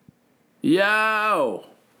Yo,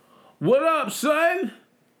 what up, son?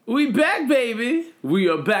 We back, baby. We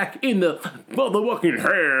are back in the FuthaMuckin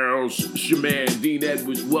house. It's your man, Dean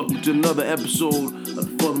Edwards. Welcome to another episode of the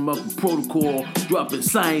FuthaMuckin Protocol. Dropping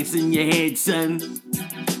science in your head, son.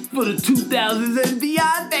 For the 2000s and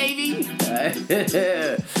beyond, baby.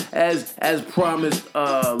 As promised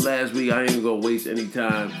last week, I ain't gonna waste any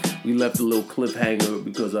time. We left a little cliffhanger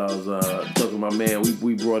because I was talking to my man.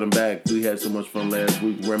 We brought him back. We had so much fun last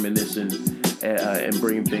week reminiscing and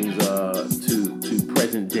bringing things to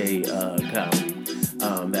present day comedy.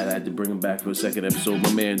 That I had to bring him back for a second episode.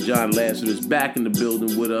 My man John Lasseter is back in the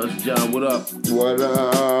building with us. John, what up? What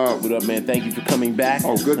up? What up, man? Thank you for coming back.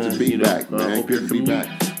 Oh, good to be back, man. Good to be back.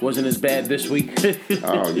 Wasn't as bad this week.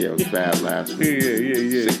 Oh, yeah, it was bad last week.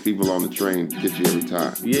 Yeah. 6 people on the train get you every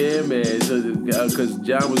time. Yeah, man. Because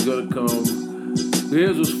John was going to come.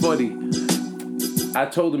 Here's what's funny. I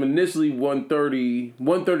told him initially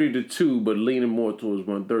 1:30 to 2, but leaning more towards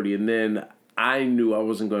 1:30. And then I knew I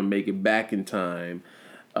wasn't going to make it back in time.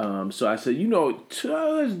 So I said,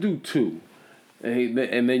 let's do 2.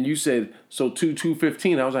 And then you said, so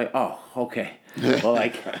 2:15. I was like, oh, okay. Well, I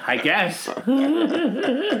guess.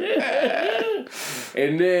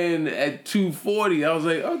 And then at 2:40, I was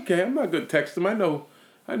like, okay, I'm not going to text him. I know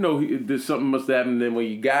there's something must have happened. Then when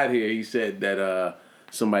you got here, he said that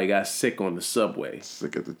somebody got sick on the subway.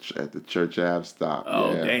 Sick at the Church Ave stop.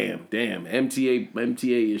 Oh, yeah. Damn.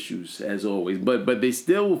 MTA issues, as always. But they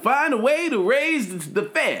still find a way to raise the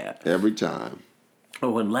fare. Every time.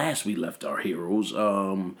 Oh, and last we left our heroes.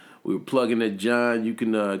 We were plugging at John. You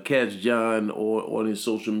can catch John on his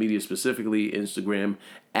social media, specifically Instagram,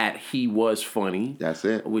 at He Was Funny. That's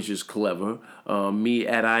it. Which is clever. Me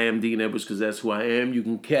at I Am Dean Edwards, because that's who I am. You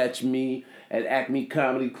can catch me at Acme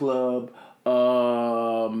Comedy Club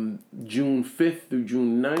June 5th through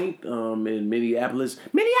June 9th in Minneapolis,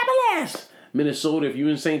 Minnesota. If you're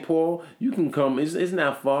in St. Paul, you can come. It's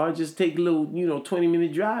not far. Just take a little,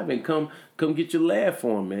 20-minute drive and come get your laugh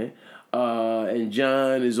on, man. And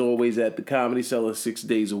John is always at the Comedy Cellar 6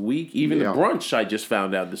 days a week. Even the brunch, I just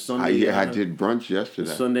found out, the Sunday. I did brunch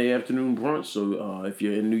yesterday. Sunday afternoon brunch. So if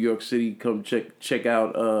you're in New York City, come check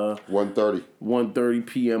out 1:30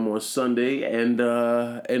 p.m. on Sunday, and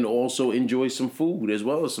also enjoy some food as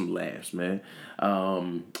well as some laughs, man.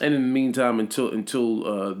 And in the meantime, until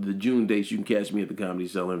the June dates, you can catch me at the Comedy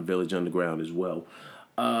Cellar and Village Underground as well.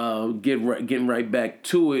 Getting right back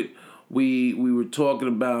to it. We were talking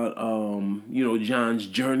about John's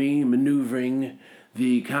journey maneuvering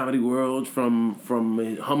the comedy world from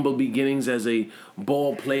humble beginnings as a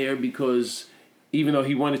ball player, because even though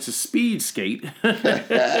he wanted to speed skate and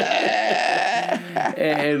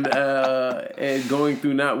going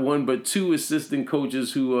through not one but 2 assistant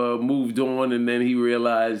coaches who moved on, and then he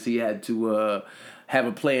realized he had to have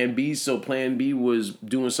a plan B. So plan B was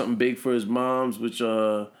doing something big for his moms, which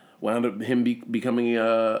wound up him becoming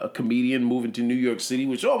a comedian, moving to New York City,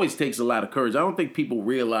 which always takes a lot of courage. I don't think people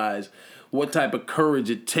realize what type of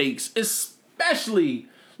courage it takes, especially,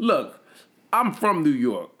 look, I'm from New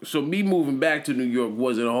York, so me moving back to New York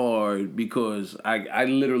wasn't hard because I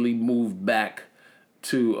literally moved back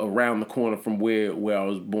to around the corner from where I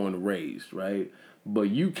was born and raised, right?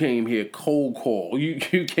 But you came here cold call. You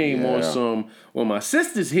came on some, well, my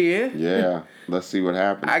sister's here. Yeah, let's see what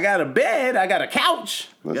happens. I got a bed. I got a couch.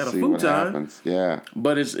 Let's see what happens. Yeah.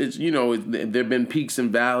 But it's there have been peaks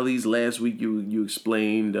and valleys. Last week you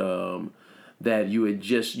explained that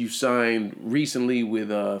you signed recently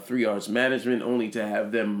with 3 Arts Management, only to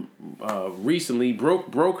have them recently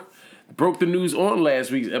broke the news on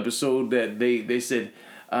last week's episode that they said,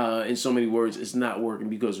 in so many words, it's not working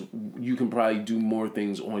because you can probably do more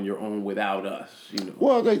things on your own without us.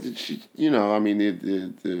 Well, it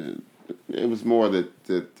was more that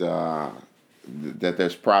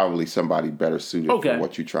there's probably somebody better suited for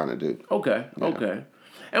what you're trying to do. Okay.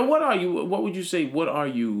 And what would you say? What are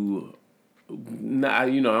you? I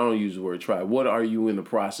don't use the word try. What are you in the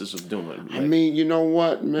process of doing? Like, you know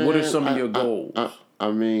what, man? What are some of your goals? A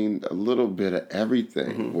little bit of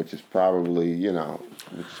everything, which is probably,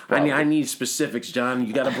 I need specifics, John.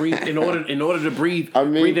 You got to breathe in order to breathe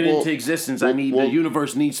it into existence. The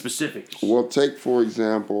universe needs specifics. Well, take for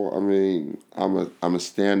example. I'm a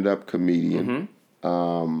stand-up comedian,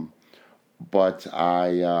 but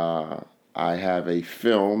I have a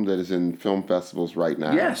film that is in film festivals right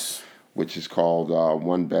now. Yes, which is called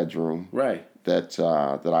One Bedroom. Right. That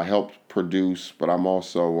I helped produce, but I'm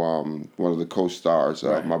also one of the co-stars.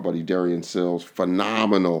 My buddy Darian Sills,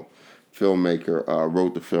 phenomenal filmmaker,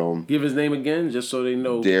 wrote the film. Give his name again, just so they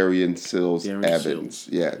know. Darian Sills Evans.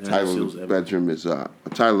 Yeah, title of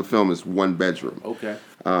the film is One Bedroom. Okay.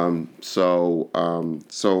 So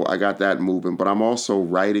I got that moving, but I'm also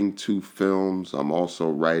writing 2 films. I'm also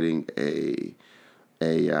writing a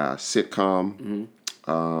sitcom.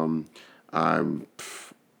 I'm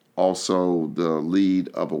also the lead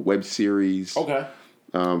of a web series. Okay.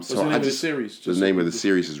 What's the name of the series? The name of the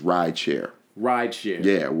series is Rideshare. Rideshare.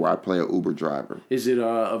 Yeah, where I play an Uber driver. Is it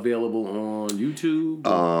available on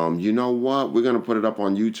YouTube? You know what? We're going to put it up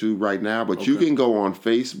on YouTube right now, but you can go on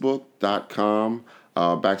Facebook.com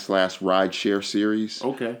 /Rideshare series.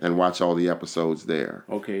 Okay. And watch all the episodes there.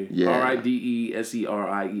 Okay. Yeah.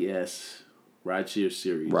 RIDESERIES. Rideshare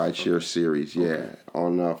series. Rideshare series, yeah. Okay.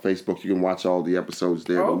 On Facebook, you can watch all the episodes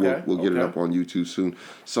there, but we'll get it up on YouTube soon.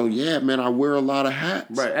 So, yeah, man, I wear a lot of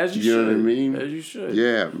hats. Right, as you should. You know what I mean? As you should.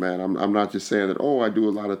 Yeah, man, I'm not just saying that, I do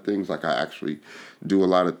a lot of things. Like, I actually do a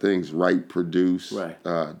lot of things. Write, produce,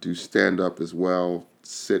 do stand-up as well,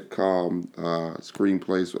 sitcom,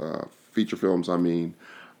 screenplays, feature films, I mean.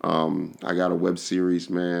 I got a web series,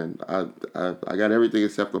 man. I got everything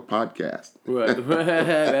except a podcast. Right,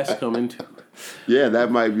 that's coming too. Yeah,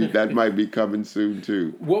 that might be coming soon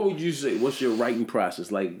too. What would you say? What's your writing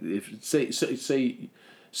process like? If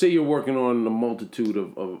say you're working on a multitude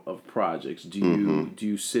of projects, do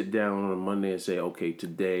you sit down on a Monday and say, okay,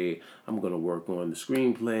 today I'm going to work on the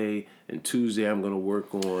screenplay, and Tuesday I'm going to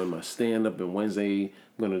work on my stand up, and Wednesday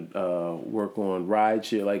I'm going to work on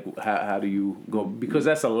Rideshare? Like, how do you go? Because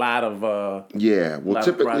that's a lot of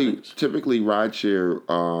typically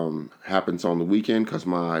Rideshare happens on the weekend because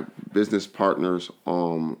my business partners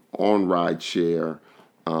on Rideshare.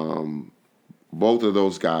 Both of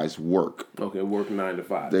those guys work. Okay, work 9 to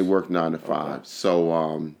 5. They work 9 to 5. Okay.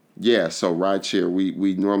 So so Rideshare,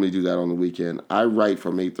 we normally do that on the weekend. I write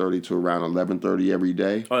from 8:30 to around 11:30 every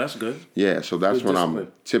day. Oh, that's good. Yeah, so that's when I'm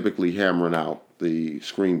typically hammering out the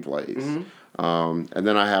screenplays. And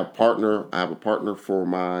then I have a partner for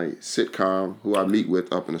my sitcom who I meet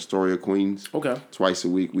with up in Astoria, Queens. Okay. Twice a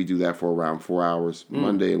week. We do that for around 4 hours,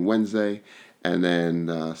 Monday and Wednesday. And then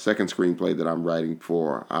second screenplay that I'm writing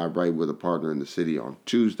for, I write with a partner in the city on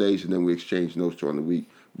Tuesdays, and then we exchange notes during the week.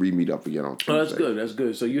 We meet up again on Tuesday. Oh, that's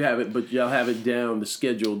good. So you have it, but y'all have it down, the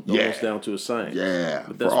schedule almost down to a science. Yeah,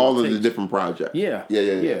 for all of the different projects. Yeah,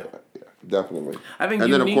 definitely. I think,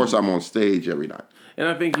 and then of course I'm on stage every night. And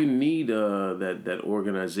I think you need that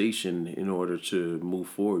organization in order to move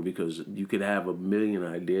forward, because you could have a million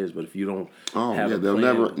ideas, but if you don't have a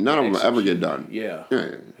plan, none of them will ever get done. Yeah.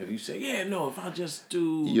 If you say, if I just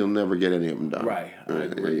do... You'll never get any of them done. Right. I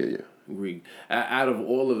agree. Agree. Out of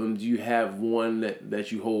all of them, do you have one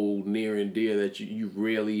that you hold near and dear that you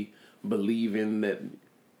really believe in, that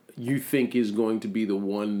you think is going to be the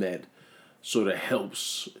one that sort of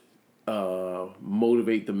helps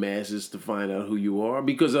motivate the masses to find out who you are?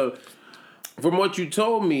 Because from what you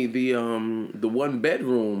told me, the 1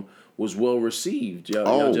 bedroom was well received.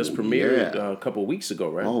 Y'all just premiered a couple of weeks ago,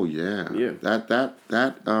 right? Oh yeah.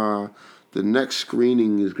 The next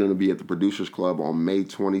screening is going to be at the Producers Club on May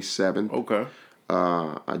 27th. Okay.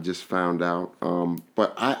 I just found out.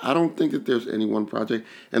 But I don't think that there's any one project.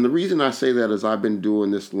 And the reason I say that is I've been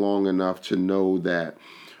doing this long enough to know that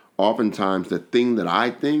oftentimes the thing that I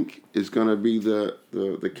think is going to be the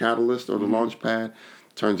catalyst or the launch pad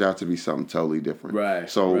turns out to be something totally different. Right.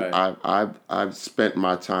 So I've spent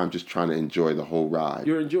my time just trying to enjoy the whole ride.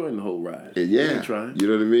 You're enjoying the whole ride. Yeah. You're trying. You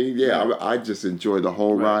know what I mean? Yeah. I just enjoy the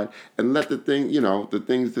whole ride and let the thing, the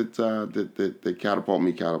things that catapult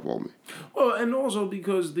me. Well, and also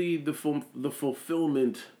because the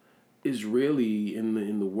fulfillment is really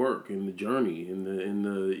in the work, in the journey, in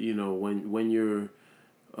the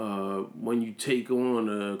when you take on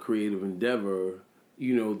a creative endeavor,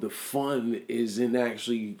 the fun is in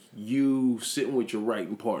actually you sitting with your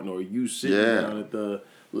writing partner, or you sitting down at the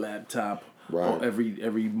laptop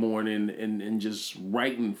every morning and just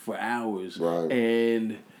writing for hours. Right.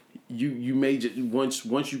 And you may just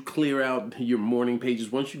once you clear out your morning pages,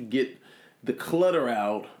 once you get the clutter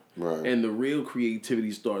out, and the real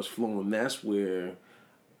creativity starts flowing, that's where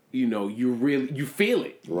you feel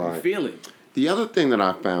it. Right. You feel it. The other thing that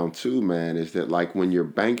I found too, man, is that like when you're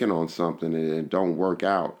banking on something and it don't work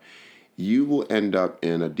out, you will end up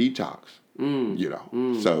in a detox. So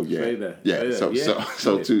say that.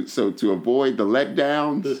 So to avoid the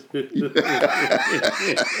letdowns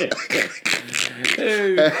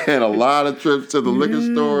and a lot of trips to the liquor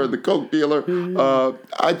store and the Coke dealer,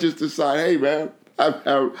 I just decide, hey man,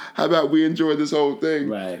 How about we enjoy this whole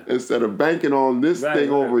thing instead of banking on this thing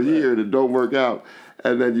over here that don't work out,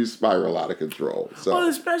 and then you spiral out of control. So, well,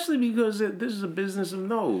 especially because this is a business of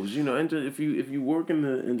no's. You know, if you work in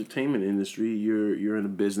the entertainment industry, you're in a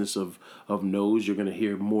business of no's. You're going to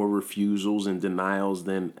hear more refusals and denials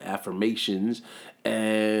than affirmations,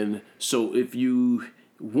 and so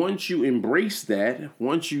once you embrace that,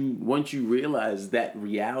 once you realize that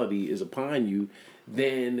reality is upon you,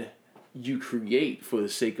 then you create for the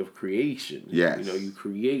sake of creation. Yes. You know, you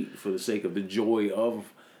create for the sake of the joy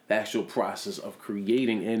of the actual process of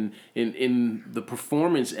creating. And in the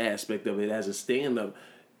performance aspect of it as a stand-up,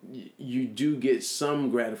 you do get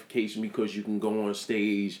some gratification because you can go on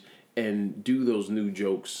stage and do those new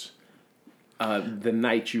jokes the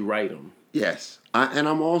night you write them. Yes. And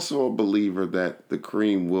I'm also a believer that the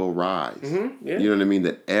cream will rise. Mm-hmm, yeah. You know what I mean?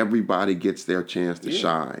 That everybody gets their chance to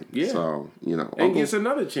shine. Yeah. So, you know. And gets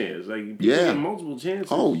another chance. Like, people get multiple chances.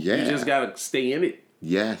 Oh, yeah. You just got to stay in it.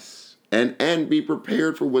 Yes. And be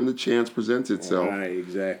prepared for when the chance presents itself. Right,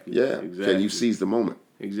 exactly. Yeah. Exactly. Can you seize the moment?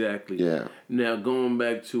 Exactly. Yeah. Now, going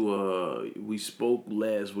back to, we spoke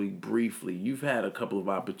last week briefly. You've had a couple of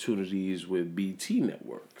opportunities with BT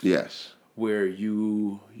Network. Yes. Where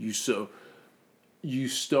you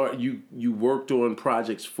worked on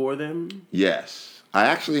projects for them? Yes. I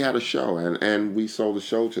actually had a show, and we sold a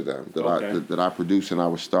show to them that I produced and I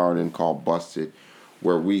was starring in called Busted,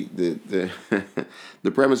 where the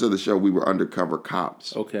premise of the show, we were undercover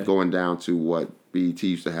cops going down to what BET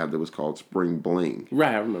used to have that was called Spring Bling.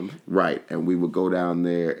 Right, I remember. Right, and we would go down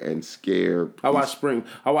there and scare. I watched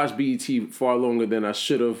BET far longer than I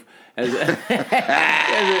should have as an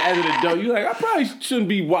adult. You're like, I probably shouldn't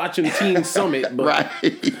be watching Teen Summit, but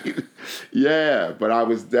right. Yeah, but I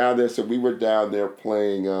was down there, so we were down there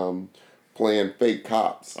playing fake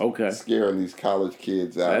cops. Okay. Scaring these college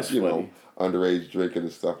kids out, that's funny. Know, underage drinking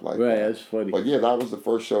and stuff like that. Right, that's funny. But yeah, that was the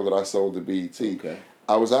first show that I sold to BET. Okay.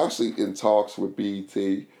 I was actually in talks with BET.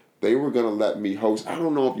 They were going to let me host. I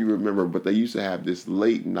don't know if you remember, but they used to have this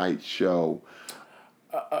late night show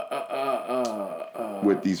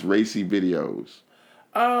with these racy videos.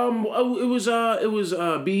 It was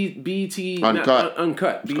BET Uncut.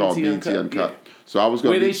 Uncut. It's called BET Uncut. Yeah. So I was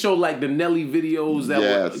going where they show like the Nelly videos that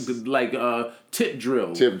were like Tip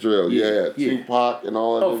Drill. Tip Drill, yeah. Tupac and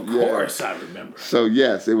all of them. Of course, I remember. So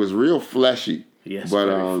yes, it was real fleshy. Yes, very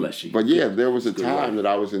fleshy. But yeah, there was a time that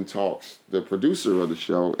I was in talks. The producer of the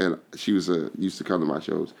show, and she was used to come to my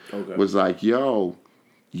shows, was like, "Yo,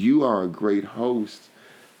 you are a great host.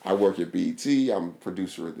 I work at BET. I'm a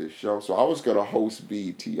producer of this show, so I was gonna host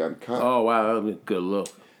BET Uncut." Oh wow, that was a good look.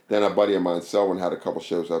 Then a buddy of mine, Selwyn, had a couple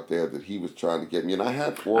shows up there that he was trying to get me, and I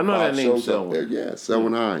had 4 or 5 shows up there. Yeah,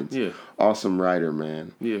 Selwyn Hines. Yeah, awesome writer,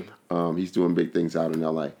 man. Yeah, he's doing big things out in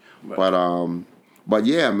LA. Right. But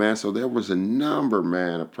yeah, man. So there was a number,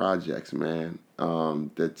 man, of projects, man. A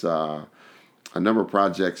number of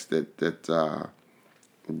projects that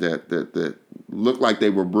looked like they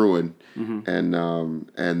were brewing, and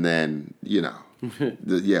then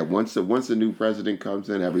once the new president comes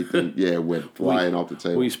in, everything went flying off the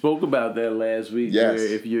table. We spoke about that last week. Yes. Where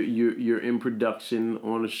if you're in production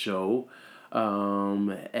on a show,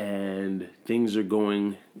 and things are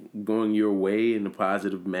going your way in a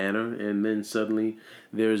positive manner, and then suddenly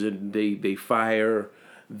they fire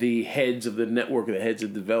the heads of the network, the heads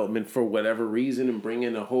of development for whatever reason, and bring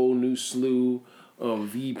in a whole new slew of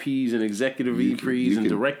VPs and executive VPs and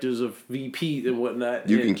directors of VP and whatnot.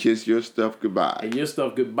 You can kiss your stuff goodbye. And your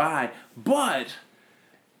stuff goodbye. But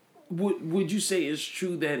would you say it's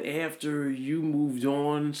true that after you moved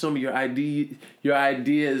on, some of your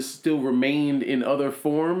ideas still remained in other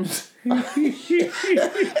forms?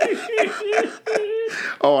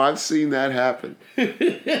 Oh, I've seen that happen.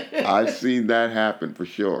 I've seen that happen for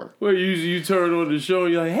sure. Well, you turn on the show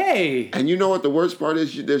and you're like, hey. And you know what the worst part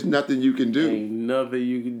is? There's nothing you can do. Ain't nothing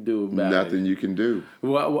you can do about it. Nothing you can do.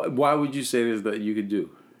 Why would you say there's that you could do?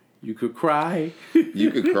 You could cry. You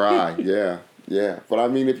could cry, yeah. But I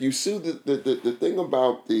mean, if you sue, the thing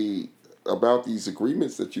about these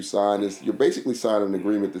agreements that you sign is you're basically signing an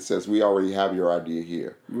agreement that says we already have your idea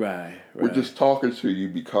here. Right. We're just talking to you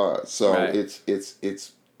because. So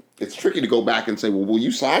it's tricky to go back and say, well,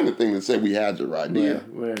 you signed the thing that said we had your idea.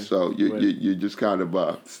 Right. So you're just kind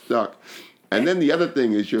of stuck. And then the other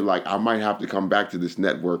thing is you're like, I might have to come back to this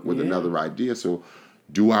network with another idea. So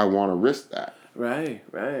do I want to risk that? Right.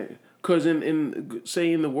 Because in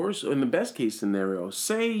the best case scenario,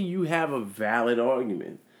 say you have a valid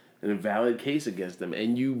argument and a valid case against them,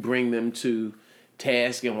 and you bring them to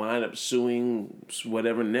task and wind up suing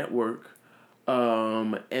whatever network,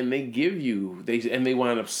 and they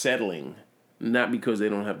wind up settling Not because they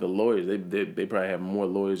don't have the lawyers. They probably have more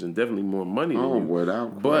lawyers and definitely more money than you.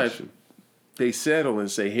 Without question. But they settle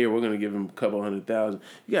and say, here, we're going to give him a couple $100,000.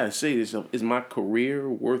 You got to say to yourself, is my career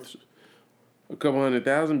worth a couple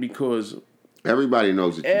 $100,000? Because everybody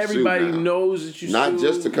knows that you sued. Everybody knows that you sued. Not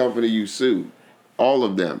just the company you sued. All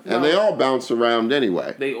of them. And they all bounce around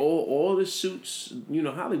anyway. They all the suits,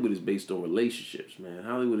 Hollywood is based on relationships, man.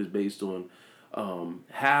 Hollywood is based on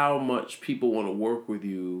how much people want to work with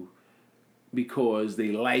you because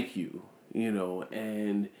they like you,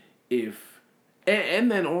 and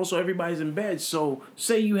and then also everybody's in bed. So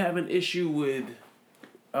say you have an issue with,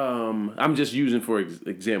 I'm just using for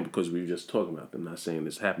example because we were just talking about them. Not saying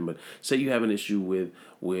this happened, but say you have an issue with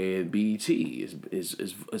BET. It's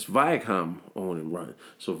Viacom own and run.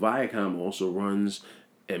 So Viacom also runs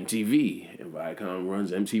MTV, and Viacom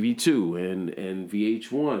runs MTV2 and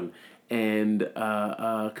VH1 and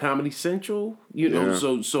Comedy Central.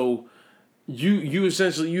 So. You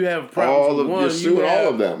essentially have problems. You're suing all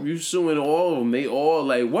of them. You suing all of them. They all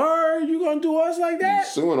like, word, you gonna do us like that? You're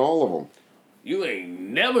suing all of them. You ain't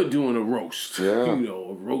never doing a roast. Yeah.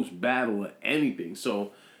 A roast battle or anything.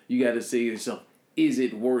 So you got to say to yourself, is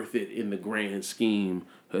it worth it in the grand scheme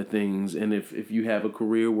of things? And if you have a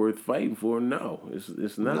career worth fighting for, no,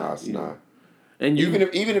 it's not. No, it's not. And even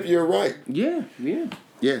if you're right. Yeah.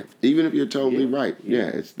 Yeah, even if you're totally right.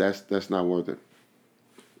 Yeah, that's not worth it.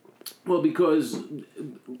 Well, because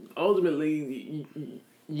ultimately,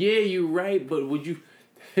 you're right, but would you...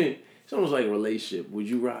 It's almost like a relationship. Would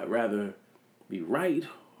you rather be right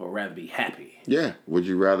or rather be happy? Yeah. Would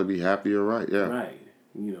you rather be happy or right? Yeah. Right.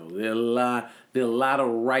 There are a lot of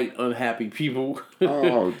right unhappy people.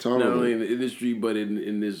 Oh, totally. Not only in the industry, but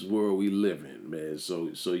in this world we live in, man. So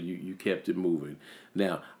you kept it moving.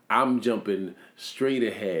 Now, I'm jumping straight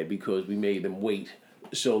ahead because we made them wait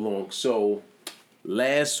so long. So...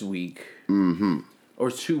 last week,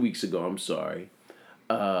 or 2 weeks ago, I'm sorry,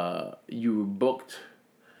 you were booked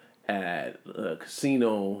at a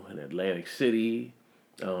casino in Atlantic City.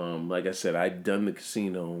 Like I said, I'd done the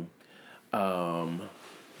casino.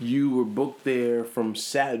 You were booked there from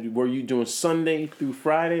Saturday. Were you doing Sunday through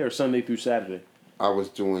Friday or Sunday through Saturday? I was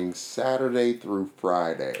doing Saturday through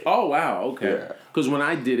Friday. Oh, wow. Okay. Yeah. Because when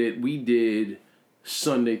I did it, we did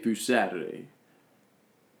Sunday through Saturday.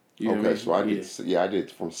 Okay, so I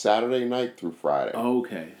did from Saturday night through Friday.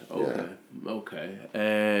 Okay.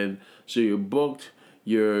 And so you're booked.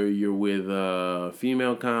 You're with a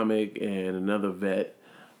female comic and another vet.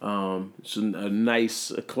 So a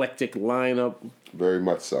nice eclectic lineup. Very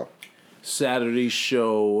much so. Saturday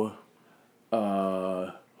show.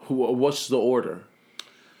 What's the order?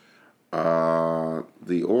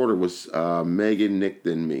 The order was Megan, Nick,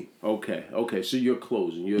 then me. Okay. So you're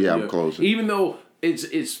closing. I'm closing. Even though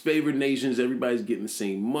it's favored nations, everybody's getting the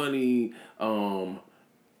same money.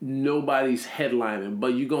 Nobody's headlining,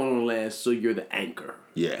 but you're going on last, so you're the anchor.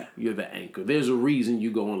 Yeah. You're the anchor. There's a reason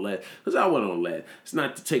you go on last. Because I went on last. It's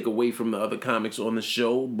not to take away from the other comics on the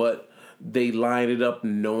show, but they line it up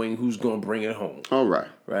knowing who's going to bring it home. All right.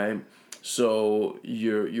 Right? So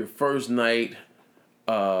your first night,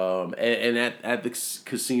 and at the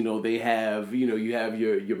casino, they have, you have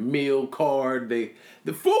your meal card.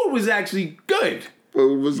 The food was actually good.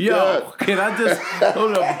 Food was good. Can I just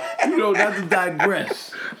hold up? Not to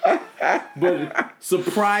digress, but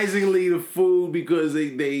surprisingly, the food, because they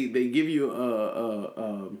give you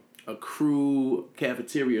a crew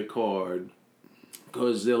cafeteria card,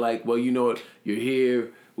 because they're like, well, you know what, you're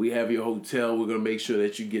here, we have your hotel, we're gonna make sure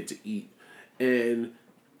that you get to eat. And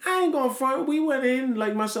I ain't gonna front. We went in,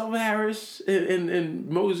 like myself, Harris, and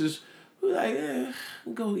Moses. We're like,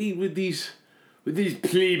 go eat with these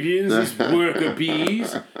plebeians, these worker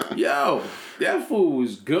bees. Yo, that food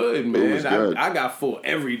was good, man. It was good. I got full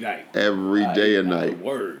every night. Every day and night.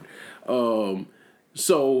 Word.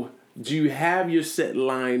 So do you have your set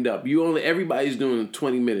lined up? Everybody's doing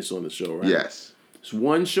 20 minutes on the show, right? Yes. It's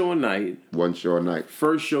one show a night.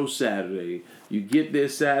 First show Saturday. You get there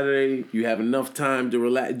Saturday. You have enough time to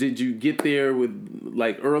relax. Did you get there with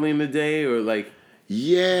early in the day or like?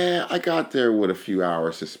 Yeah, I got there with a few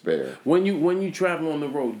hours to spare. When you travel on the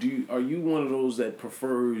road, are you one of those that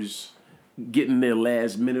prefers getting there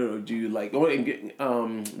last minute, or do you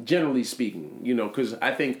generally speaking, because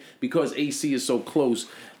I think because AC is so close,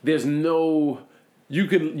 there's no. You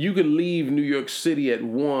could leave New York City at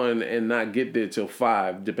 1 and not get there till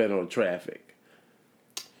 5, depending on traffic.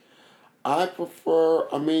 I prefer.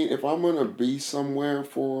 I mean, if I'm gonna be somewhere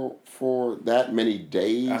for that many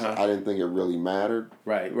days, I didn't think it really mattered.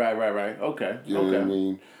 Right. Okay. You know what I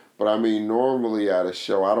mean? But I mean, normally at a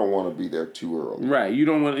show, I don't want to be there too early. Right. You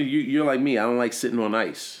don't want. You're like me. I don't like sitting on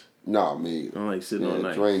ice. No, me either. I don't like sitting all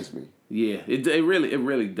night. It drains me. Yeah, it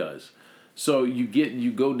really does. So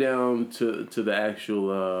you go down to the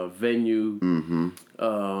actual venue. Mm-hmm.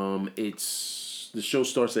 The show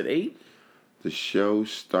starts at 8. The show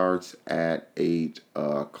starts at 8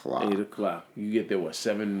 o'clock. 8 o'clock. You get there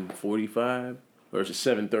 7:45 or is it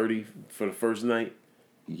 7:30 for the first night?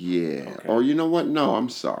 Yeah. Okay. Or you know what? No, I'm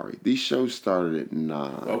sorry. These shows started at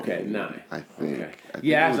 9. Okay, 9. I think. Okay. I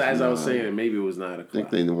think as I was saying, maybe it was 9 o'clock. I think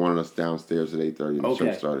they wanted us downstairs at 8:30 and the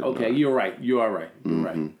show started at 9. You're right. You are right. You're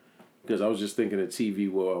right. Because I was just thinking of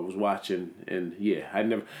TV where I was watching, and yeah, I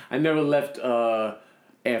never left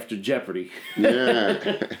after Jeopardy. Yeah.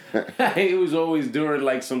 It was always during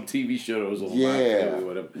like some TV show that was on or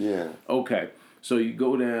whatever. Yeah. Okay. So you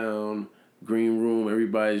go down, green room,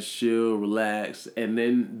 everybody's chill, relax, and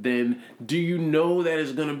then do you know that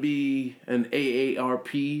it's gonna be an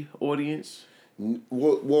AARP audience?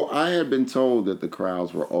 Well, I had been told that the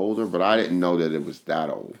crowds were older, but I didn't know that it was that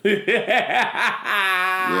old. Yeah,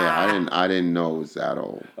 I didn't know it was that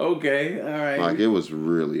old. Okay, all right. Like it was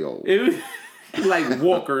really old. It was like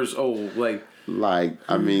Walker's old, like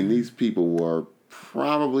I mean, these people were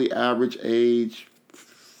probably average age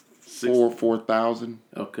 4,000.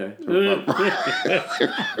 Okay.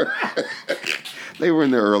 They were in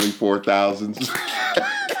their early 4,000s.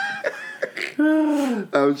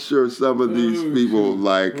 I'm sure some of these people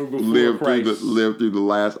lived through the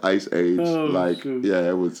last ice age.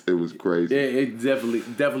 It was crazy. Yeah, it's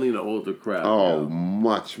definitely an older crowd. Oh,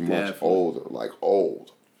 much older, like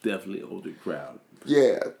old. Definitely older crowd.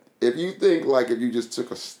 Yeah, if you think if you just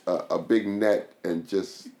took a big net and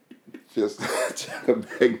just took a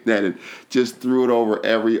big net and just threw it over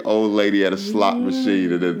every old lady at a slot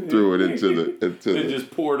machine and then threw it into the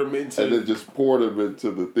just poured them into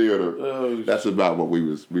the theater. Oh, that's about what we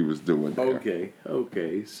was doing there.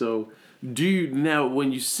 Okay. So do you now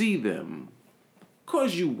when you see them,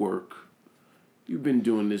 cause you work, you've been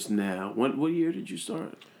doing this now. What year did you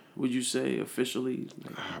start? Would you say officially?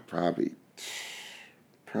 Probably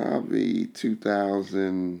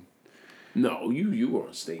 2000. No, you were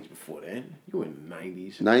on stage before then. You were in the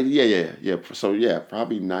 90s. 90, yeah. So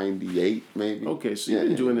probably 98 maybe. Okay, so you've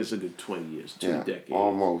been doing this a good 20 years, 2 decades.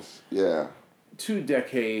 Almost, yeah. 2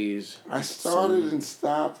 decades. I started and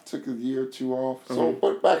stopped, took a year or two off. So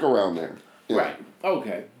but back around there. Yeah. Right.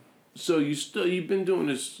 Okay. So you've been doing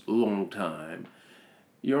this a long time.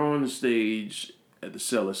 You're on the stage at the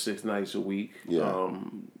Cellar 6 nights a week. Yeah.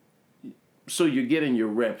 So you're getting your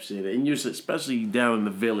reps in, and you're especially down in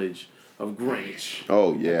the village of Greenwich.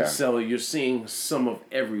 Oh yeah. Cellar, you're seeing some of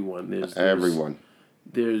everyone. There's everyone.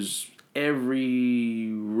 There's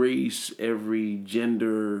every race, every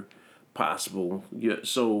gender possible.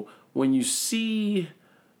 So when you see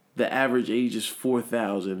the average age is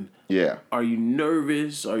 4,000. Yeah. Are you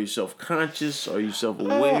nervous? Are you self-conscious? Are you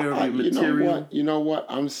self-aware of your material? You know what?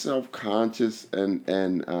 I'm self-conscious and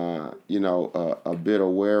a bit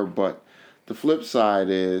aware. But the flip side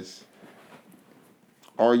is,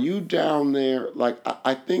 are you down there?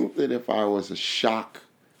 I think that if I was a shock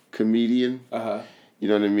comedian, you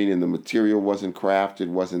know what I mean, and the material wasn't crafted,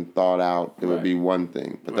 wasn't thought out, it would be one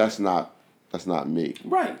thing. But that's not me.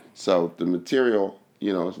 Right. So the material,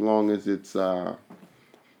 as long as it's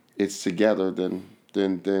together, then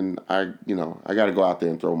I got to go out there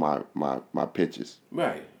and throw my pitches.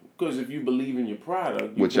 Right. Because if you believe in your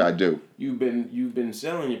product, which I do, you've been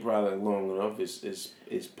selling your product long enough.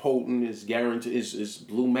 It's potent. It's guaranteed. It's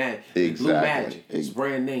blue magic. Exactly. Blue magic. It's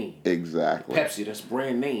brand name. Exactly. Pepsi. That's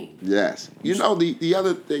brand name. Yes. The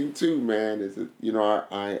other thing too, man, is that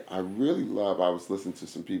I really love. I was listening to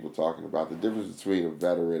some people talking about the difference between a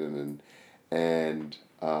veteran and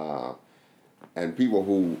people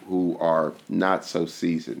who are not so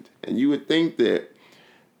seasoned, and you would think that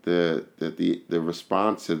the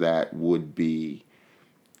response to that would be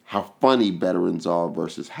how funny veterans are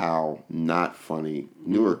versus how not funny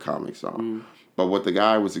newer comics are. But what the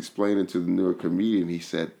guy was explaining to the newer comedian, he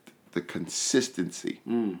said the consistency.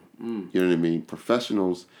 You know what I mean?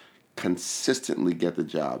 Professionals consistently get the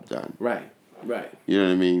job done. Right. You know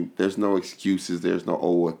what I mean? There's no excuses. There's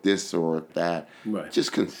no this or that. Right.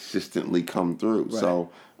 Just consistently come through. Right.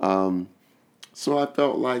 So I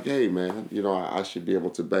felt like, hey man, I should be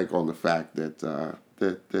able to bank on the fact that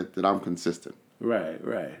I'm consistent. Right.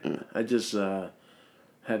 Yeah. I just had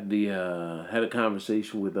a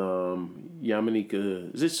conversation with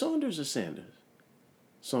Yamanika. Is it Saunders or Sanders?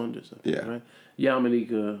 Saunders. Yeah. Right.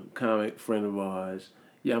 Yamanika, comic friend of ours.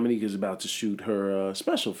 Yamanika's about to shoot her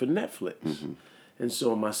special for Netflix, and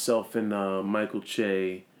so myself and Michael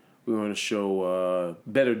Che, we were on a show,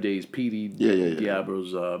 Better Days, PD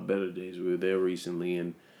Diablo's Better Days. We were there recently,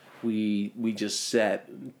 and we just sat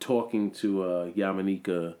talking to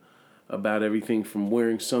Yamanika about everything from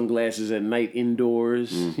wearing sunglasses at night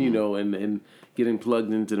indoors, and getting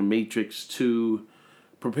plugged into the Matrix to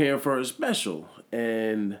preparing for a special.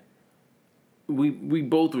 And we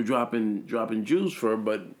both were dropping jewels for her,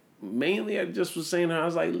 but mainly I just was saying to her, I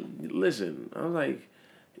was like, listen,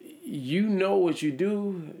 you know what you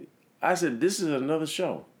do. I said, this is another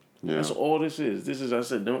show. Yeah. That's all this is. I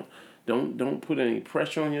said, don't put any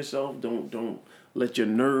pressure on yourself. Don't let your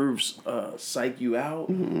nerves psych you out.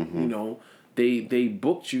 Mm-hmm. They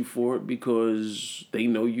booked you for it because they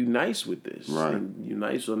know you nice with this. Right. And you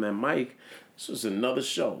nice on that mic. So it's another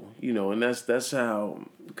show, and that's how,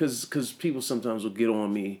 because people sometimes will get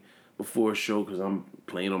on me before a show because I'm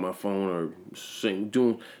playing on my phone or singing,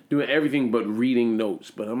 doing everything but reading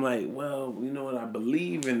notes. But I'm like, well, you know what? I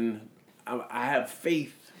believe in, I have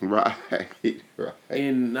faith. Right.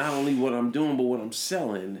 In not only what I'm doing but what I'm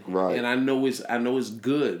selling. Right. And I know it's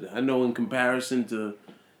good. I know in comparison to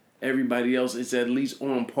everybody else, it's at least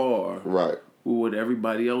on par. Right. With what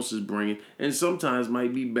everybody else is bringing, and sometimes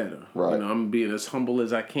might be better. Right. I'm being as humble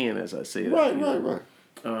as I can, as I say that. Right.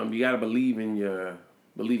 You got to believe in your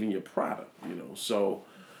product. So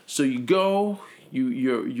you go,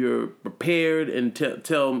 you're prepared, and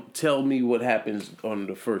tell me what happens on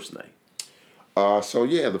the first night.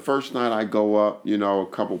 The first night I go up, a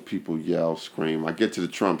couple people yell, scream. I get to the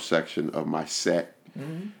Trump section of my set,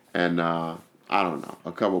 and I don't know.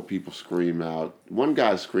 A couple people scream out. One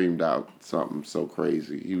guy screamed out something so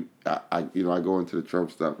crazy. I go into the Trump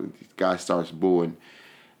stuff, and the guy starts booing,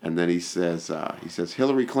 and then he says,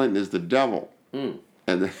 Hillary Clinton is the devil. And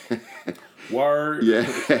then, word. Yeah.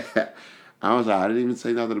 I was like, I didn't even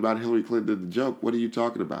say nothing about Hillary Clinton did the joke. What are you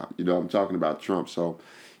talking about? I'm talking about Trump. So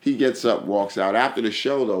he gets up, walks out. After the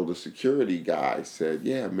show, though, the security guy said,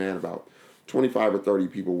 yeah, man, about 25 or 30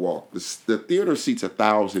 people walk. The theater seats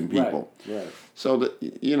 1,000 people. Right. So,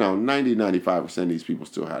 95% of these people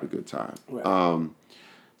still had a good time. Right.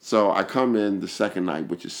 So I come in the second night,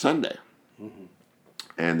 which is Sunday. Mm-hmm.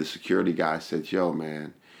 And the security guy said, yo,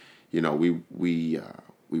 man, we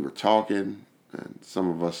were talking, and some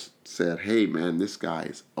of us said, hey, man, this guy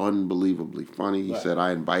is unbelievably funny. He said,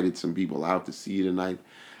 I invited some people out to see you tonight.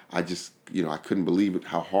 I just, I couldn't believe it,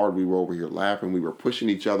 how hard we were over here laughing. We were pushing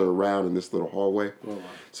each other around in this little hallway. Oh, wow.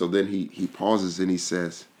 So then he pauses and he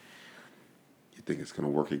says, you think it's going to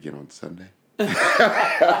work again on Sunday?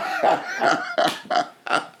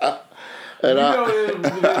 And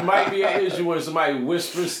there might be an issue when somebody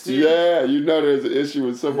whispers to you. Yeah, there's an issue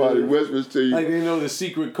when somebody whispers to you. Like they know the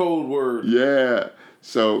secret code word. Yeah.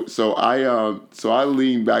 So I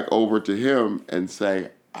lean back over to him and say,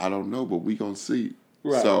 I don't know, but we gonna see.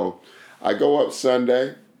 Right. So I go up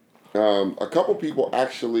Sunday. A couple people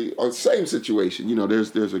actually, same situation.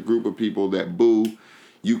 There's a group of people that boo.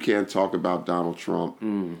 You can't talk about Donald Trump,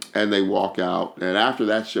 and they walk out. And after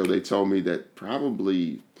that show, they told me that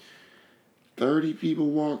probably 30 people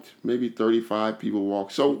walked, maybe 35 people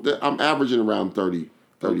walked. So I'm averaging around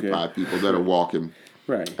 35 people that are walking.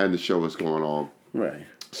 Right. And the show is going on. Right.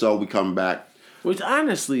 So we come back. Which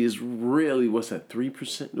honestly is really, what's that,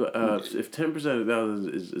 3%? If 10% of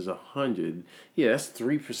that is 100, yeah, that's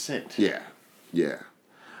 3%. Yeah.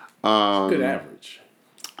 Good average.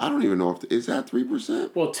 I don't even know is that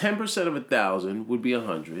 3%? Well, 10% of 1,000 would be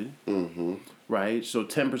 100. Mm-hmm. Right? So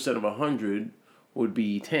 10% of 100 would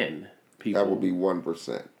be 10 people. That would be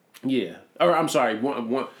 1%. Yeah. Or I'm sorry,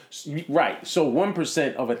 one. Right. So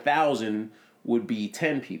 1% of 1,000 would be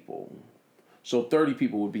 10 people. So 30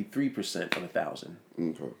 people would be 3% of 1,000.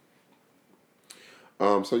 Okay.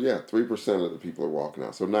 3% of the people are walking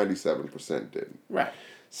out. So 97% didn't. Right.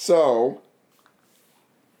 So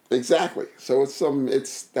exactly. So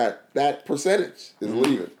it's that percentage is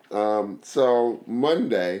leaving. So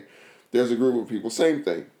Monday, there's a group of people. Same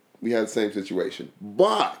thing. We had the same situation,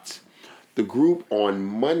 but the group on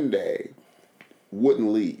Monday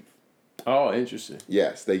wouldn't leave. Oh, interesting.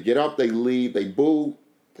 Yes, they get up, they leave, they boo.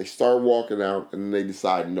 They start walking out, and then they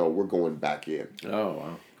decide, no, we're going back in. Oh,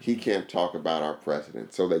 wow. He can't talk about our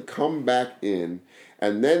president. So they come back in,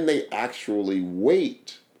 and then they actually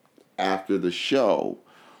wait after the show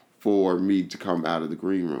for me to come out of the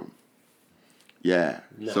green room. Yeah.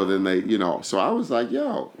 No. So then they, so I was like,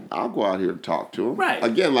 yo, I'll go out here and talk to him. Right.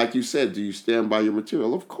 Again, like you said, do you stand by your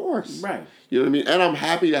material? Of course. Right. You know what I mean? And I'm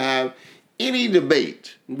happy to have any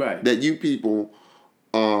debate that you people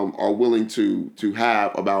are willing to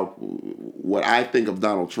have about what I think of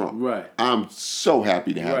Donald Trump. Right. I'm so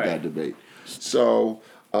happy to have that debate. So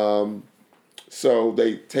So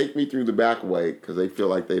they take me through the back way because they feel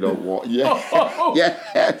like they don't want.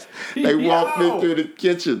 Yes. They walk me through the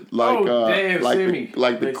kitchen like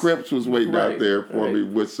the Crips was waiting out there for me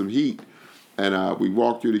with some heat, and we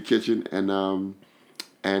walked through the kitchen, and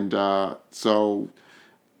so.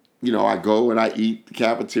 I go and I eat the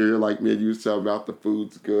cafeteria like me and you was talking about. The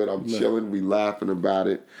food's good. I'm chilling. We laughing about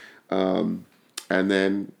it. And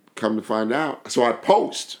then come to find out. So I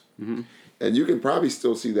post. Mm-hmm. And you can probably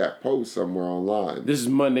still see that post somewhere online. This is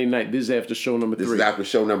Monday night. This is after show number 3. This is after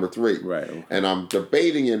show number 3. Right. Okay. And I'm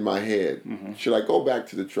debating in my head, should I go back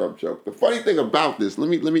to the Trump joke? The funny thing about this, let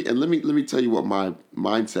me tell you what my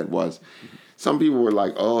mindset was. Some people were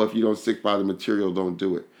like, oh, if you don't stick by the material, don't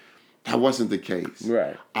do it. That wasn't the case.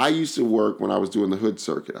 Right. I used to work when I was doing the hood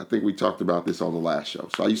circuit. I think we talked about this on the last show.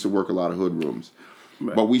 So I used to work a lot of hood rooms.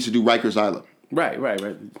 Right. But we used to do Rikers Island.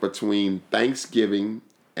 Right. Between Thanksgiving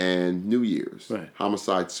and New Year's, right.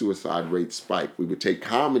 Homicide, suicide rate spiked. We would take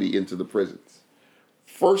comedy into the prisons.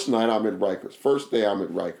 First night I'm at Rikers. First day I'm at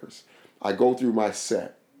Rikers. I go through my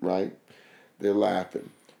set, right? They're laughing.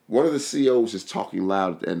 One of the COs is talking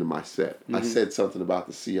loud at the end of my set. Mm-hmm. I said something about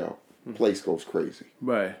the CO. Place goes crazy.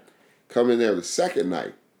 Right. Come in there the second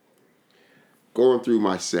night, going through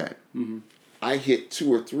my set. Mm-hmm. I hit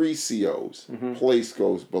 2 or 3 COs. Mm-hmm. Place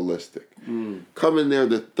goes ballistic. Mm. Come in there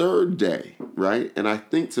the third day, right? And I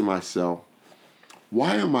think to myself,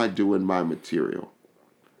 why am I doing my material?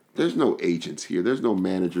 There's no agents here. There's no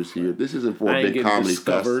managers here. This isn't for a big comedy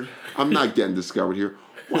fest. I'm not getting discovered here.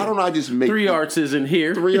 Why don't I just make 3 arts isn't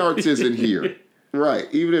here. 3 arts isn't here. Right.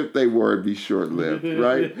 Even if they were, it'd be short-lived,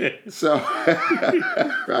 right? So,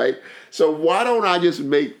 right? So why don't I just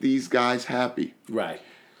make these guys happy? Right.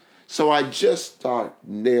 So I just start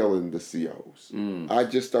nailing the COs. I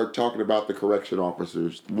just start talking about the correction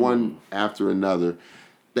officers, one after another.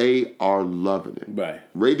 They are loving it. Right.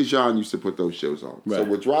 Ray DeJean used to put those shows on. Right. So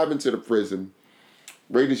we're driving to the prison.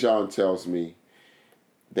 Ray DeJean tells me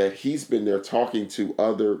that he's been there talking to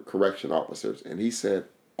other correction officers, and he said,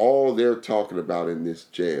 all they're talking about in this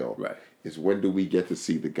jail is when do we get to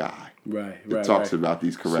see the guy that talks about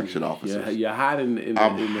these correction officers. Yeah, you're hot in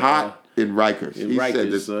hot in Rikers. He said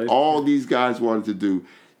that all these guys wanted to do,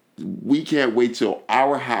 we can't wait till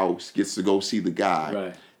our house gets to go see the guy.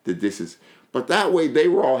 Right. That this is, but that way they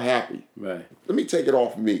were all happy. Right. Let me take it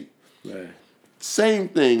off me. Right. Same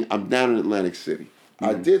thing, I'm down in Atlantic City.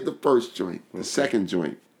 I did the first joint, the second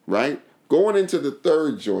joint, right? Going into the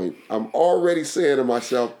third joint, I'm already saying to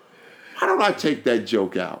myself, why don't I take that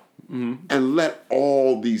joke out and let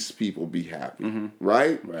all these people be happy,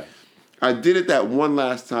 right? Right. I did it that one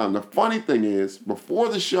last time. The funny thing is, before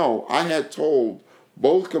the show, I had told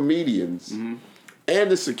both comedians and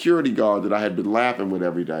the security guard that I had been laughing with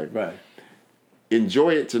every day,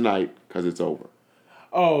 enjoy it tonight because it's over.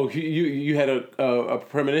 Oh, you had a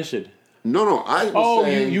premonition. No, I was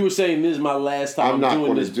saying... you were saying this is my last time I'm not doing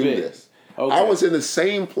going this to do bit. this. Okay. I was in the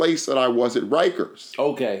same place that I was at Rikers.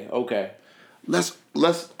 Okay.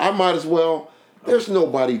 I might as well. There's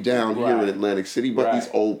nobody down here in Atlantic City but these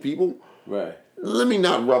old people. Right. Let me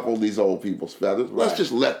not ruffle these old people's feathers. Let's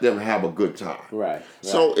just let them have a good time. Right.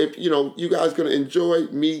 So if you guys gonna enjoy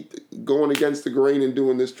me going against the grain and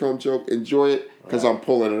doing this Trump joke, enjoy it because I'm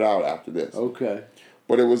pulling it out after this. Okay.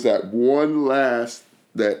 But it was that one last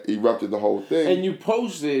that erupted the whole thing. And you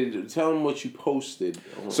posted. Tell them what you posted.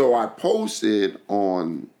 So I posted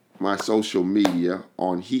on my social media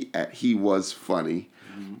on He Was Funny.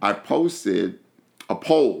 I posted a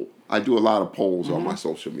poll. I do a lot of polls on my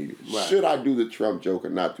social media. Right. Should I do the Trump joke or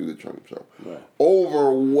not do the Trump joke? Right.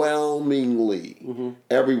 Overwhelmingly,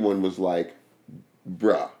 everyone was like,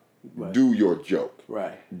 bruh, do your joke.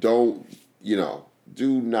 Right. Don't,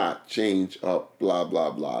 do not change up, blah,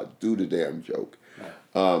 blah, blah. Do the damn joke. Right.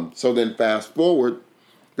 So then fast forward,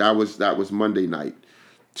 that was Monday night.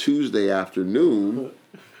 Tuesday afternoon,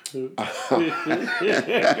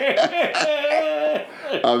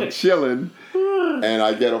 I'm chilling, and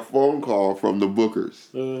I get a phone call from the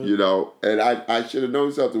bookers, and I should have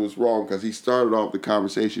known something was wrong because he started off the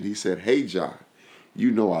conversation. He said, "Hey, John,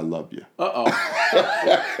 you know I love you."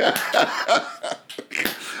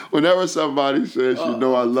 Whenever somebody says, you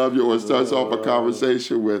know I love you, or starts off a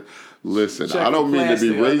conversation with, listen, I don't mean to be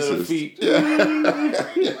racist.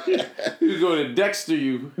 He's going to Dexter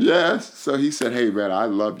you. Yes. So he said, hey, man, I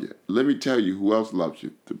love you. Let me tell you who else loves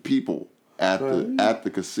you. The people at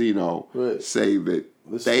the casino say that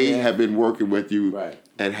they have been working with you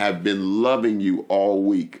and have been loving you all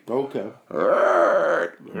week. Okay.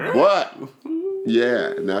 What? Yeah,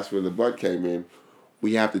 and that's when the butt came in.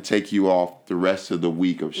 We have to take you off the rest of the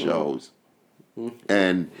week of shows.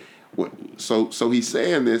 And So he's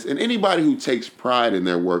saying this, and anybody who takes pride in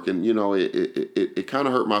their work, and it kind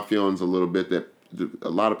of hurt my feelings a little bit that a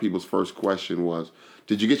lot of people's first question was,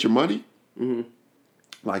 "Did you get your money?" Mm-hmm.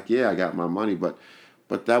 Like, yeah, I got my money, but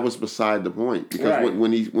that was beside the point, because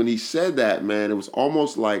when he said that, man, it was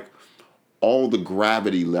almost like all the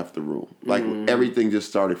gravity left the room, like everything just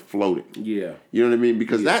started floating. Yeah, you know what I mean?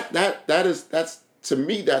 Because that's to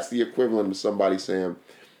me, that's the equivalent of somebody saying,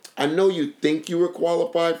 I know you think you were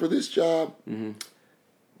qualified for this job,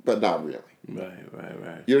 but not really. Right.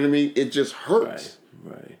 You know what I mean? It just hurts.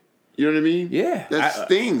 Right. You know what I mean? Yeah. That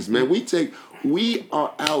stings, man. We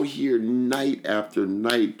are out here night after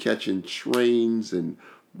night catching trains and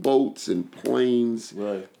boats and planes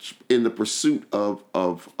in the pursuit of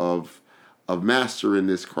mastering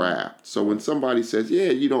this craft. So when somebody says,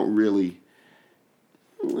 yeah, you don't really...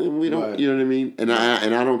 We don't, you know what I mean, and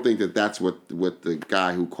I don't think that's what the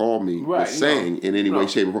guy who called me was saying in any way,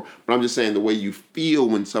 shape, or form. But I'm just saying the way you feel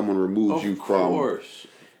when someone removes you from. Of course.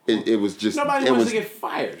 It was just nobody wants to get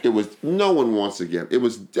fired. It was no one wants to get. It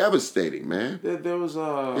was devastating, man. There was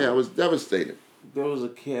it was devastating. There was a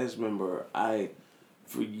cast member.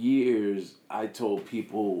 For years I told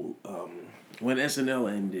people when SNL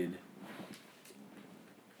ended.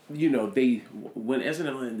 When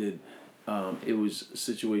SNL ended. It was a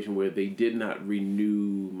situation where they did not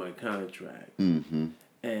renew my contract. Mm-hmm.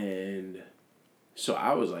 And so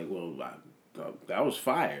I was like, well, I was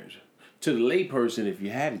fired. To the layperson, if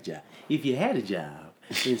you had a job,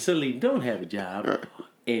 and suddenly you don't have a job,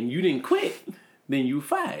 and you didn't quit, then you were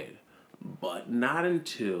fired. But not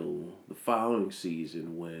until the following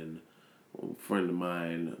season, when a friend of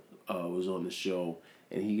mine was on the show,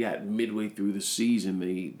 and he got midway through the season,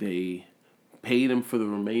 they paid him for the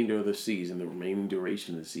remainder of the season, the remaining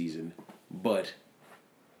duration of the season, but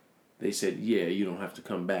they said, yeah, you don't have to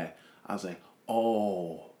come back. I was like,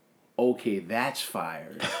 oh, okay, that's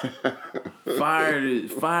fired.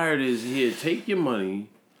 Fired is here. Take your money,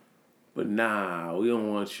 but nah, we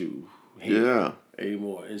don't want you here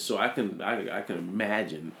anymore. And so I can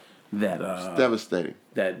imagine that it's devastating.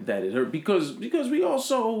 That it hurt because we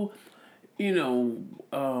also,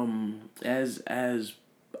 as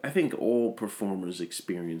I think all performers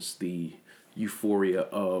experience the euphoria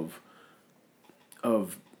of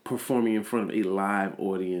performing in front of a live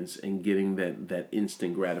audience and getting that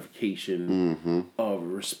instant gratification of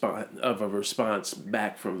a response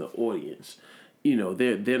back from the audience.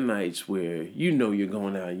 There are nights where you're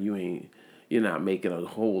going out, you're not making a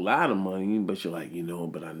whole lot of money, but you're like,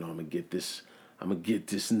 but I know I'm gonna get this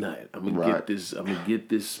nut. I'm gonna get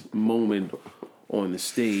this moment on the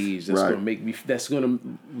stage that's gonna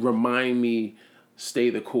remind me, stay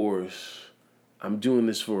the course. I'm doing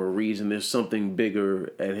this for a reason. There's something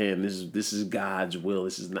bigger at hand. This is God's will.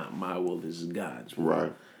 This is not my will. This is God's will.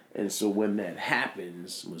 Right. And so when that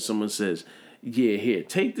happens, when someone says, yeah, here,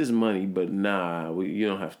 take this money, but nah, you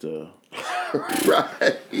don't have to.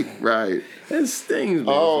 Right. It stings,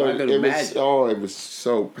 man. It was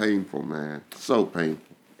so painful, man. So painful.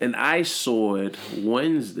 And I saw it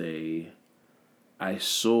Wednesday. I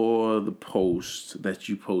saw the post that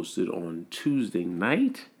you posted on Tuesday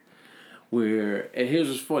night, and here's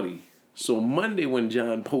what's funny. So Monday when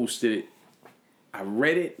John posted it, I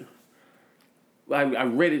read it. I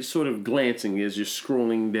read it sort of glancing as you're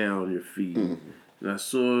scrolling down your feed. Mm-hmm. And I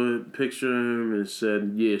saw a picture of him and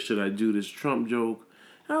said, yeah, should I do this Trump joke?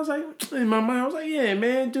 And I was like, in my mind, I was like, yeah,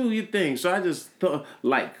 man, do your thing. So I just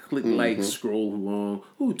click scroll along.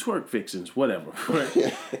 Ooh, twerk fixings, whatever.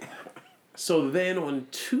 Right? So then on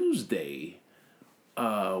Tuesday,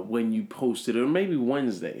 when you posted it, or maybe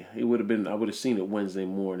Wednesday, I would have seen it Wednesday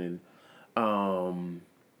morning, or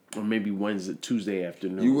maybe Tuesday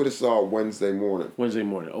afternoon. You would have saw it Wednesday morning. Wednesday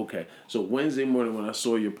morning, okay. So Wednesday morning when I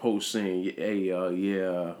saw your post saying, hey,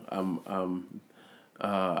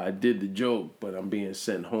 I did the joke, but I'm being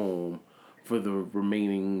sent home for the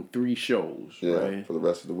remaining 3 shows, right? For the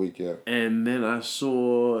rest of the week, yeah. And then I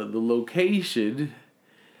saw the location.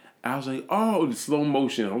 I was like, oh, the slow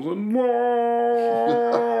motion. I was like, no.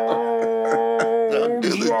 Don't do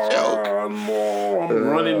the joke. I'm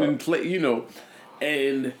running and play,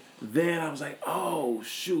 And then I was like, oh,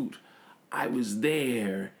 shoot. I was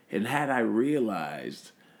there. And had I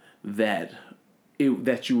realized that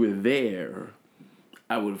you were there,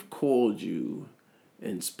 I would have called you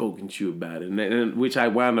and spoken to you about it, and which I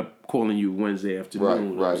wound up calling you Wednesday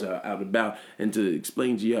afternoon when I was out about, and to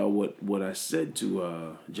explain to y'all what I said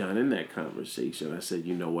to John in that conversation. I said,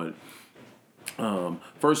 you know what?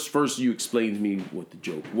 First you explained to me what the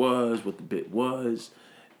joke was, what the bit was,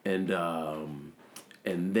 and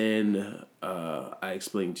then I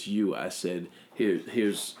explained to you. I said,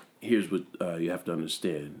 here's here's what you have to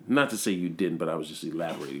understand. Not to say you didn't, but I was just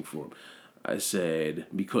elaborating for him. I said,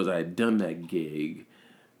 because I had done that gig,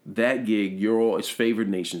 you're all, it's favored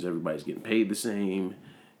nations. Everybody's getting paid the same.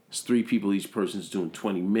 It's 3 people, each person's doing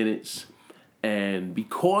 20 minutes. And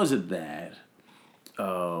because of that,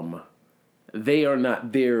 they are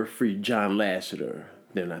not there for John Lasseter.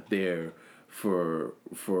 They're not there for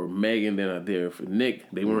Megan. They're not there for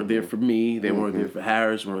Nick. They weren't there for me. They weren't there for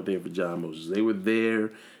Harris. Weren't there for John Moses. They were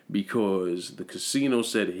there because the casino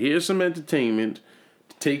said, here's some entertainment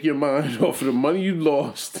to take your mind off of the money you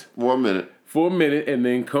lost. For a minute, and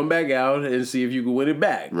then come back out and see if you can win it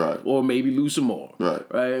back. Right. Or maybe lose some more.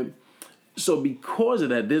 Right. So because of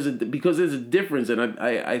that, there's a difference, and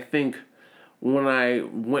I think when I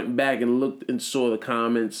went back and looked and saw the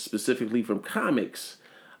comments specifically from comics,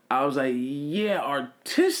 I was like, yeah,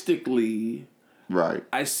 artistically, right,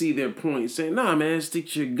 I see their point saying, nah, man, stick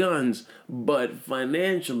to your guns. But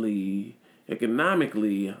financially,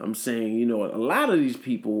 economically, I'm saying, you know what, a lot of these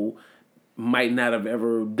people might not have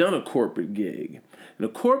ever done a corporate gig. And a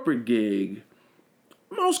corporate gig,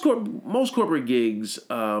 most corporate gigs,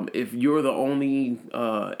 if you're the only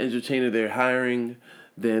entertainer they're hiring,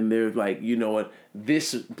 then they're like, you know what,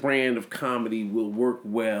 this brand of comedy will work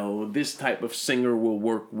well. This type of singer will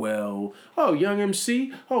work well. Oh, Young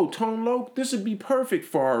MC. Oh, Tone Loc. This would be perfect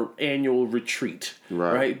for our annual retreat,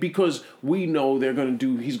 right? Because we know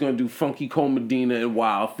he's going to do Funky Cole Medina and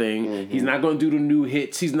Wild Thing. Mm-hmm. He's not going to do the new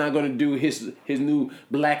hits. He's not going to do his new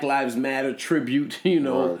Black Lives Matter tribute, you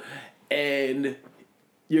know, and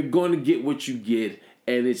you're going to get what you get.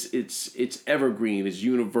 And it's evergreen, it's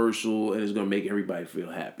universal, and it's going to make everybody feel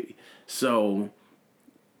happy. So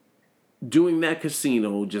doing that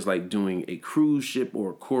casino, just like doing a cruise ship or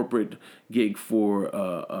a corporate gig for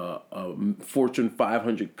a Fortune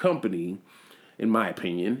 500 company, in my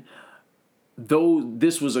opinion, though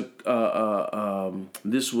this was a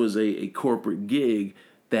corporate gig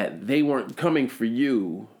that they weren't coming for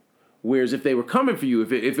you. Whereas if they were coming for you,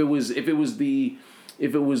 if it was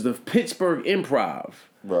the Pittsburgh Improv,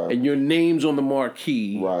 and your name's on the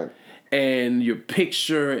marquee, and your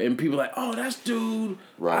picture, and people are like, oh, that's dude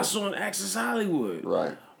I saw in Access Hollywood,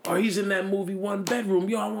 or he's in that movie One Bedroom,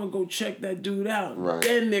 yo, I want to go check that dude out.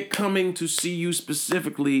 Then they're coming to see you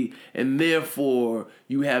specifically, and therefore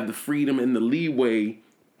you have the freedom and the leeway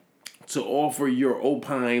to offer your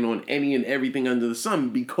opine on any and everything under the sun,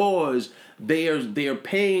 because they are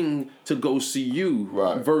paying to go see you,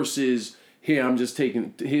 versus, here, I'm just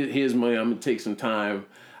taking, here's money, I'm going to take some time.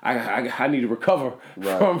 I need to recover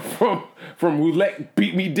from roulette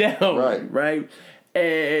beat me down. Right?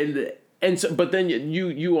 And so, but then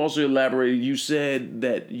you also elaborated, you said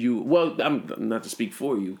that I'm not to speak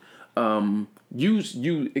for you,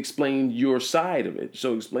 you explained your side of it.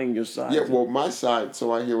 So explain your side. Yeah, well, my side,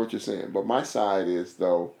 so I hear what you're saying, but my side is,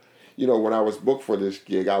 though, you know, when I was booked for this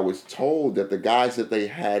gig, I was told that the guys that they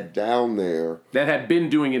had down there that had been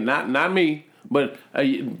doing it, not me, but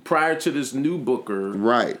prior to this new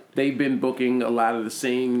booker, they've been booking a lot of the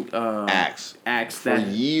same acts for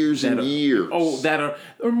years and years. Oh, that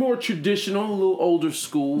are more traditional, a little older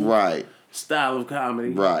school, style of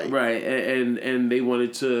comedy, right, and they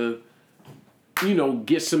wanted to, you know,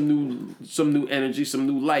 get some new energy, some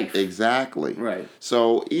new life. Exactly. Right.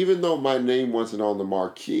 So even though my name wasn't on the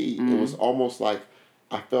marquee, it was almost like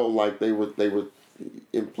I felt like they were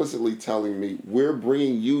implicitly telling me, we're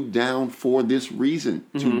bringing you down for this reason,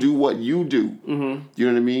 to do what you do. You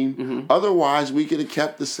know what I mean? Otherwise, we could have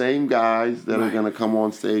kept the same guys that are going to come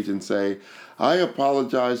on stage and say, I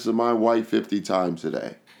apologize to my wife 50 times a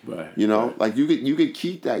day. You know, like you could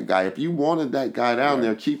keep that guy. If you wanted that guy down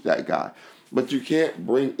there, keep that guy. But you can't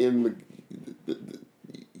bring in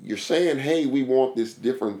you're saying, hey, we want this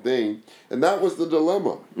different thing. And that was the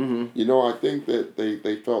dilemma. You know, I think that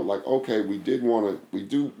they felt like, okay, we did want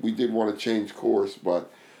to change course,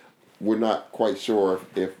 but we're not quite sure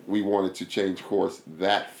if we wanted to change course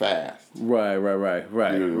that fast. Right. You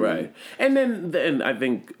know what I mean? And then I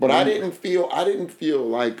think, but I didn't feel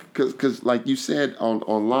like, because like you said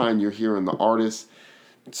online, you're hearing the artists.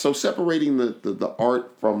 So separating the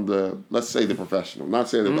art from the, let's say, the professional. Not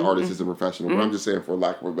saying that the artist is a professional, but I'm just saying, for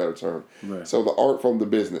lack of a better term. So the art from the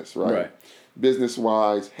business, right?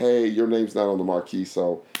 Business-wise, hey, your name's not on the marquee,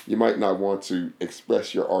 so you might not want to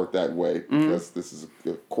express your art that way because this is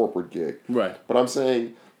a corporate gig. But I'm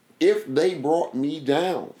saying, if they brought me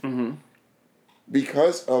down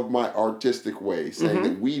because of my artistic way, saying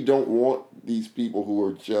that we don't want these people who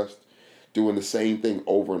are just doing the same thing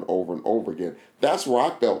over and over and over again, that's where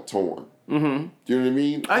I felt torn. Mm-hmm. Do you know what I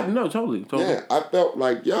mean? No, totally. Yeah, I felt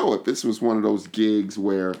like, if this was one of those gigs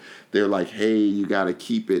where they're like, hey, you got to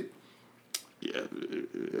keep it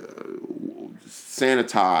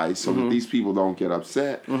sanitized so that these people don't get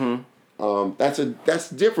upset. That's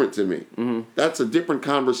different to me. That's a different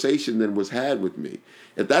conversation than was had with me.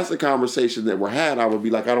 If that's the conversation that were had, I would be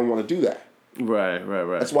like, I don't want to do that. Right.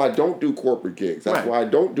 That's why I don't do corporate gigs. That's why I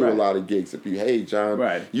don't do a lot of gigs. If you, hey, John,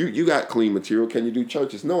 you got clean material, can you do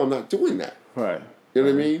churches? No, I'm not doing that. Right. You know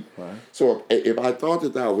what I mean? Right. So if I thought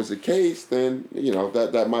that was the case, then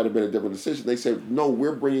that might have been a different decision. They said, no,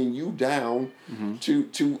 we're bringing you down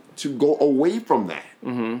to go away from that.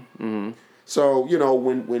 So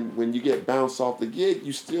when you get bounced off the gig,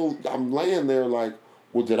 I'm laying there like,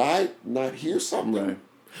 well, did I not hear something? Right.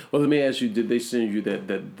 Well, let me ask you: did they send you their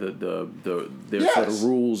sort of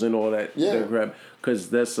rules and all that? Yeah. Because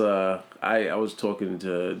that's I was talking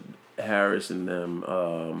to Harris and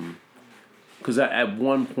them. Because at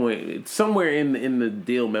one point, somewhere in the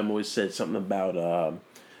deal memo, it said something about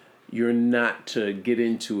you're not to get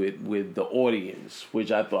into it with the audience,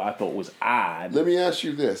 which I thought was odd. Let me ask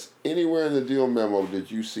you this: anywhere in the deal memo did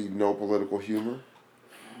you see no political humor?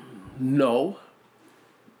 No.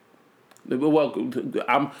 Well,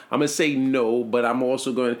 I'm gonna say no, but I'm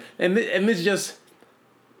also going and it's just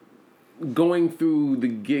going through the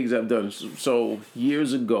gigs I've done. So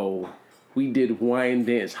years ago, we did Hawaiian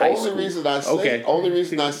Dance High School. Only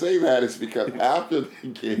reason I say that is because after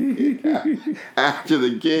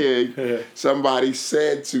the gig, somebody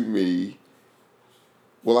said to me,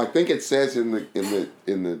 well, I think it says in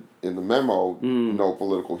the memo, no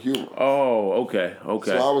political humor. Oh, okay.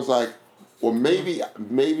 So I was like, well, maybe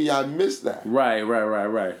I missed that. Right. You know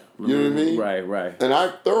what I mean? Right. And I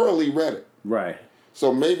thoroughly read it. Right.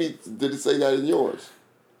 So maybe did it say that in yours?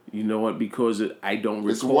 You know what? Because I don't recall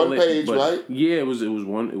it. It's one page, right? Yeah, it was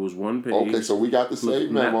one page. Okay, so we got the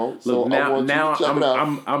same memo. Now I want you to check it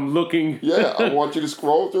out. I'm looking. Yeah, I want you to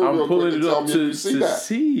scroll through real quick and tell me if you see that.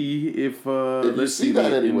 See if let's see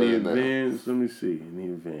that anywhere in the advance. Let me see in the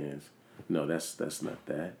advance. No, that's not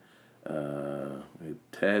that.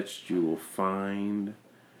 Attached, you will find.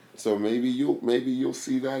 So maybe you'll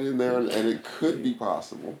see that in there, and it could be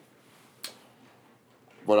possible.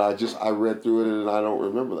 But I read through it and I don't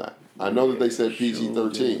remember that. I know that they said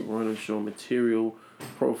PG-13. Run and show material,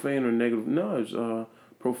 profane or negative. No, it's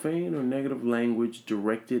profane or negative language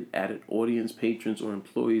directed at an audience, patrons, or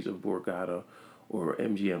employees of Borgata or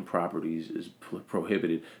MGM properties is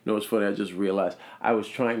prohibited. No, it's funny. I just realized I was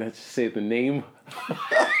trying not to say the name.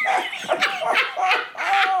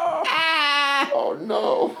 Oh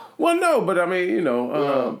no. Well, no, but I mean,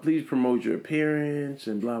 please promote your appearance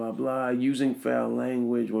and blah blah blah. Using foul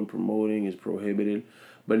language when promoting is prohibited.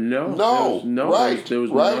 But there was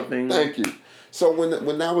nothing. Thank you. So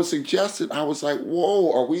when that was suggested, I was like,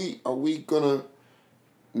 whoa, are we gonna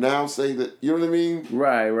now say that, you know what I mean?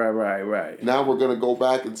 Right. Now we're gonna go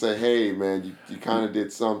back and say, hey man, you kind of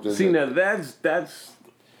did something. See, now that's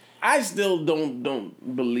I still don't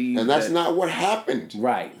believe. And that's not what happened.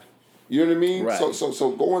 Right. You know what I mean? Right.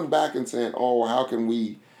 So going back and saying, oh, how can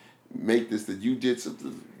we make this that you did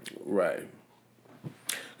something? Right.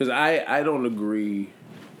 Because I don't agree.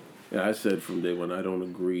 And I said from day one, I don't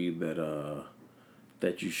agree that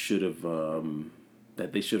you should have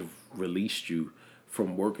that they should have released you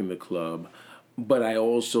from working the club. But I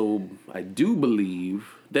do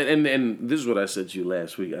believe that, and this is what I said to you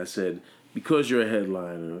last week. I said, because you're a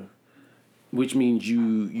headliner, which means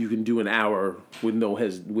you can do an hour with no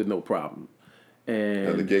problem.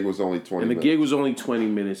 And the gig was only 20 minutes. And the gig was only 20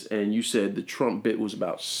 minutes, and you said the Trump bit was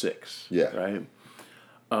about 6. Yeah. Right?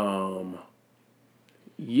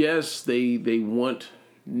 Yes, they want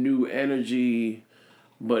new energy,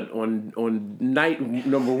 but on night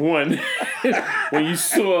number 1, when you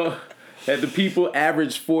saw that the people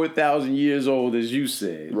averaged 4,000 years old, as you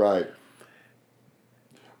said. Right.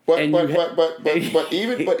 But even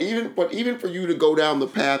for you to go down the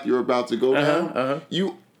path you're about to go down,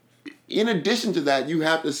 you, in addition to that, you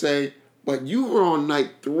have to say, but you were on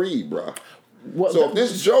night 3, bro. Well, so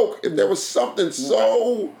if there was something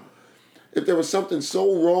so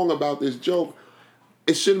wrong about this joke,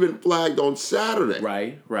 it should have been flagged on Saturday.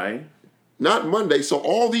 Right. Not Monday. So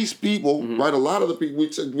all these people, right? A lot of the people, we're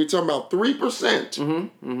talking about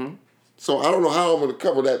 3%. So I don't know how I'm going to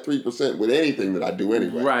cover that 3% with anything that I do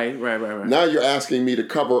anyway. Right. Now you're asking me to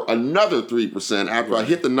cover another 3% after I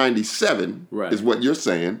hit the 97, is what you're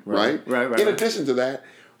saying, right? Right. In addition to that,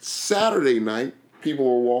 Saturday night, people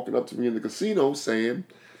were walking up to me in the casino saying,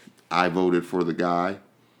 I voted for the guy,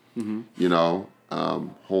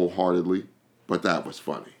 wholeheartedly, but that was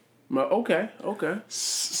funny. Okay.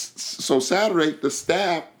 So Saturday, the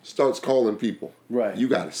staff starts calling people. Right. You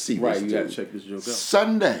got to see this. Right, you got to check this joke out.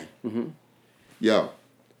 Sunday. Yo,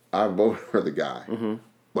 I voted for the guy,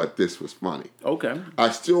 but this was funny. Okay.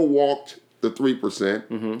 I still walked the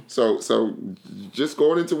 3%. So just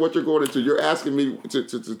going into what you're going into, you're asking me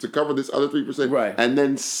to cover this other 3%. Right. And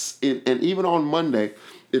then, and even on Monday,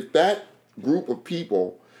 if that group of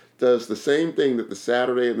people does the same thing that the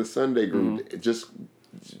Saturday and the Sunday group, just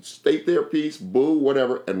state their piece, boo,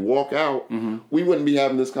 whatever, and walk out, we wouldn't be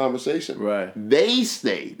having this conversation. Right. They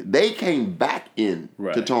stayed. They came back in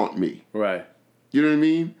to taunt me. Right. You know what I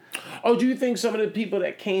mean? Oh, do you think some of the people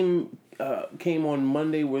that came on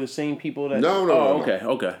Monday were the same people that? No. Okay.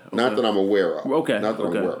 Not that I'm aware of. Okay. Not that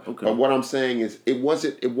I'm aware of. Okay. But what I'm saying is, it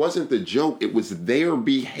wasn't the joke. It was their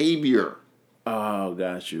behavior. Oh,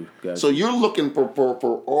 got you. So you're looking for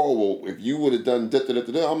well, if you would have done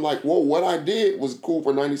I'm like, well, what I did was cool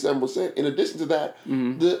for 97%. In addition to that,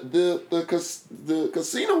 the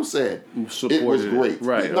casino said it was great.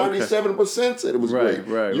 Right. 97% said it was great.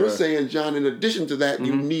 Right. You're saying, John, in addition to that,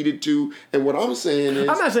 you needed to. And what I'm saying is,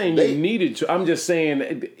 I'm not saying you needed to. I'm just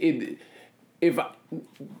saying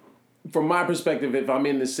from my perspective, if I'm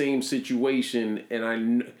in the same situation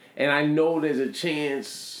and I know there's a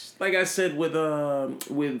chance. Like I said when I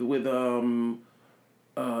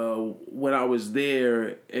was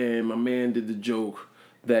there and my man did the joke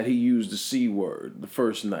that he used the C word the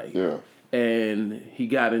first night. Yeah. And he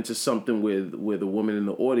got into something with a woman in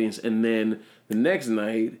the audience, and then the next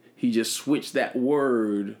night he just switched that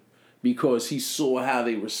word because he saw how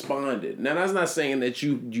they responded. Now that's not saying that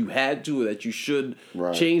you had to or that you should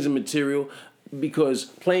change the material, because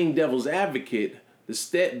playing devil's advocate,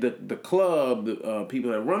 the club, the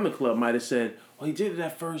people that run the club might have said, "Oh, he did it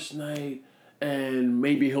that first night, and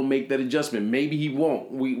maybe he'll make that adjustment. Maybe he won't.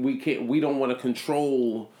 We can't. We don't want to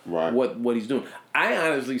control what he's doing." I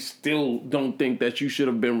honestly still don't think that you should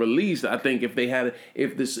have been released. I think if the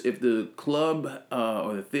club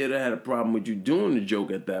or the theater had a problem with you doing the joke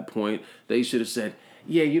at that point, they should have said,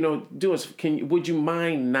 "Yeah, would you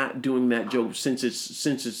mind not doing that joke since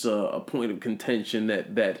it's a point of contention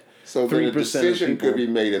that." So then a decision could be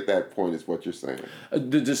made at that point, is what you're saying.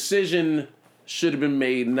 The decision should have been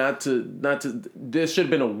made not to. There should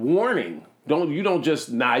have been a warning. You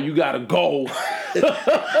gotta go.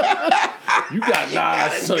 You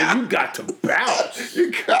got to bounce.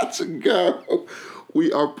 You got to go.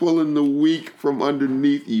 We are pulling the weak from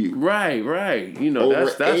underneath you. Right.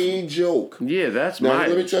 Over that's a joke. Yeah, that's now. My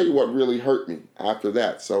Let me tell you what really hurt me after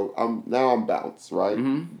that. So I'm bounced, right?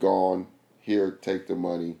 Gone. Here, take the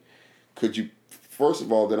money. Could you? First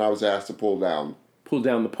of all, then I was asked to pull down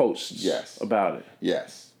the posts. Yes. About it.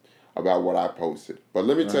 Yes. About what I posted. But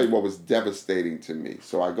let me tell you what was devastating to me.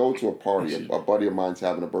 So I go to a party. A buddy of mine's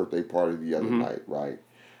having a birthday party the other night, right?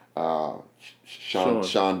 Sean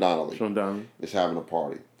Donnelly. Sean Donnelly is having a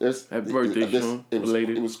party. Happy birthday, Sean.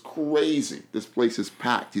 It was crazy. This place is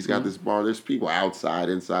packed. He's got this bar. There's people outside,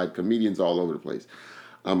 inside, comedians all over the place.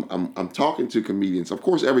 I'm talking to comedians. Of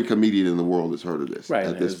course, every comedian in the world has heard of this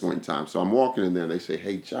at this point in time. So I'm walking in there and they say,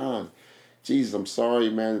 "Hey, John, Jesus, I'm sorry,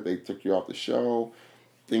 man, that they took you off the show.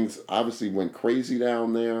 Things obviously went crazy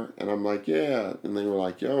down there." And I'm like, "Yeah." And they were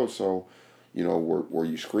like, "Yo, so, were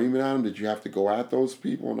you screaming at them? Did you have to go at those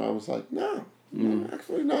people?" And I was like, "No,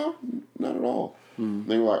 actually, no, not at all." And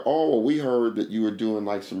they were like, "Oh, well, we heard that you were doing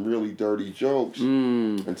like some really dirty jokes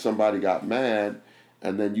and somebody got mad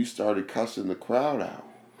and then you started cussing the crowd out."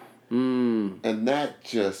 And that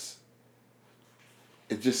just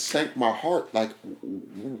sank my heart. Like,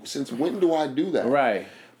 since when do I do that? Right.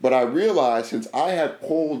 But I realized since I had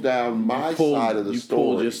pulled down my side of the story,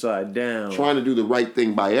 pulled your side down, trying to do the right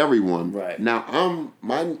thing by everyone. Right. Now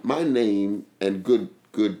my name and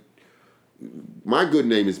my good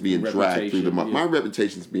name is being dragged through the mud. Yeah. My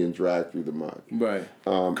reputation's being dragged through the mud. Right.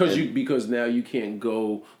 Because now you can't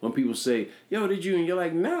go when people say, "Yo, did you?" And you're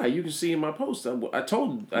like, "Nah, you can see in my post. I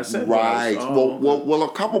said right." Well, a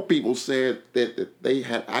couple people said that they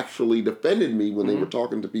had actually defended me when they were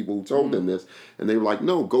talking to people who told them this, and they were like,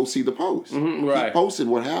 "No, go see the post." Right. He posted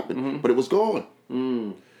what happened, but it was gone.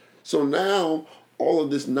 So now all of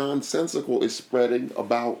this nonsensical is spreading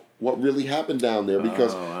about what really happened down there,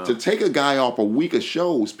 because to take a guy off a week of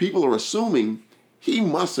shows, people are assuming he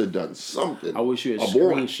must have done something. I wish you had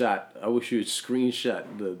screenshot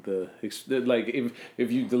the like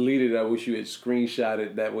if you deleted it, I wish you had screenshot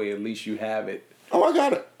it. That way, at least you have it. Oh, I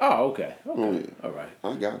got it. Oh, okay. Oh, yeah. All right.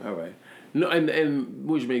 I got it. All right. No, and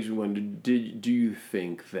which makes me wonder: do you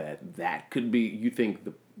think that could be? You think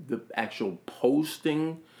the actual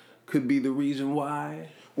posting could be the reason why?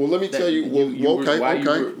 Well, let me tell you. Okay.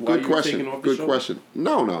 Good question. Good question.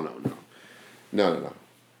 No.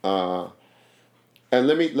 And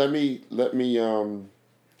let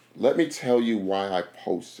me tell you why I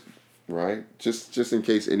posted. Right, just in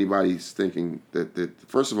case anybody's thinking that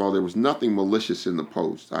first of all, there was nothing malicious in the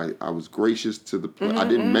post. I was gracious to the place. I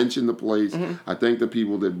didn't mention the place. I thank the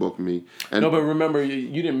people that booked me. And no, but remember,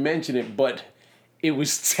 you didn't mention it, but it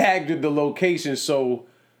was tagged with the location, so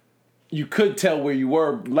you could tell where you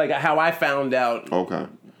were. Like how I found out. Okay.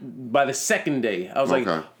 By the second day, I was like,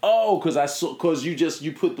 oh, because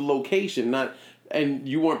you put the location, not. And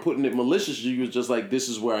you weren't putting it malicious. You was just like, this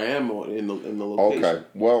is where I am in the location. Okay.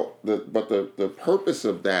 Well, the purpose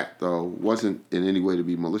of that though wasn't in any way to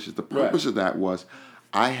be malicious. The purpose of that was,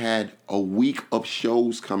 I had a week of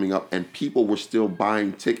shows coming up, and people were still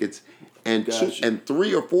buying tickets, and and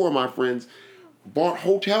 3 or 4 of my friends bought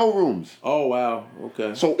hotel rooms. Oh wow.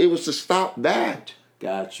 Okay. So it was to stop that.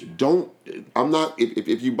 Got you. I'm not.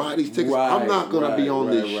 If you buy these tickets, I'm not going to be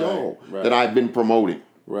on this show that I've been promoting.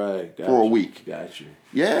 Right, for a week. Got you.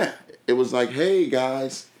 Yeah, it was like, hey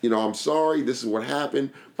guys, I'm sorry, this is what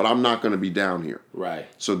happened, but I'm not going to be down here. Right.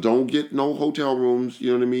 So don't get no hotel rooms,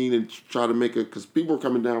 you know what I mean, and try to make because people were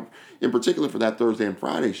coming down, in particular for that Thursday and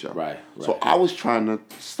Friday show. Right. So I was trying to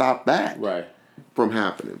stop that. Right. From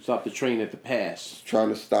happening. Stop the train at the pass. Trying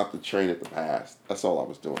to stop the train at the pass. That's all I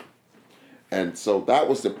was doing. And so that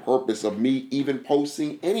was the purpose of me even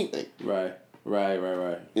posting anything. Right.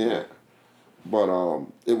 Yeah. But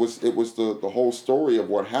it was the whole story of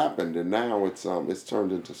what happened, and now it's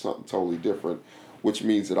turned into something totally different, which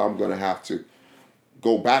means that I'm going to have to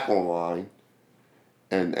go back online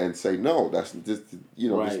and say no. That's this this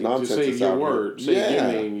nonsense. To save your word, save your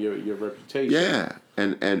name, your reputation. Yeah,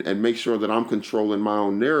 and make sure that I'm controlling my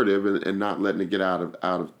own narrative and not letting it get out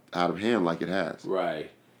of hand like it has.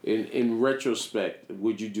 Right. In retrospect,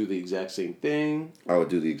 would you do the exact same thing? I would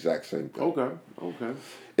do the exact same thing. Okay.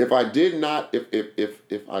 If I did not,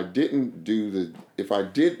 if I did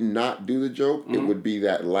not do the joke, it would be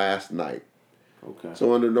that last night. Okay.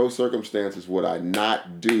 So under no circumstances would I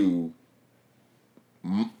not do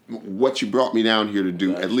what you brought me down here to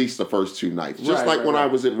do. At least the first 2 nights. Just like when I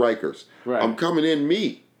was at Rikers. Right. I'm coming in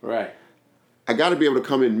me. Right. I got to be able to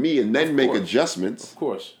come in me and then make adjustments. Of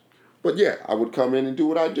course. But yeah, I would come in and do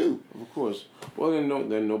what I do. Of course. Well,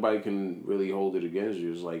 then nobody can really hold it against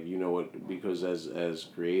you. It's like, you know what, because as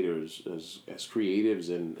creators, as creatives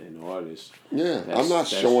and artists. Yeah, I'm not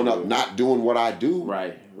showing up not doing what I do.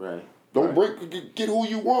 Right. Don't get who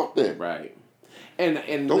you want then. Right.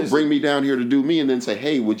 And don't bring me down here to do me and then say,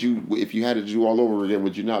 hey, if you had to do all over again,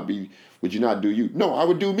 would you not do you? No, I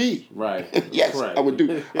would do me. Right. Yes, right. I would do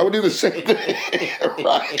the same thing.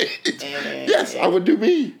 Right. Yes, I would do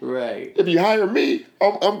me. Right. If you hire me,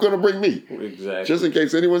 I'm going to bring me. Exactly. Just in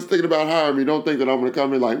case anyone's thinking about hiring me, don't think that I'm going to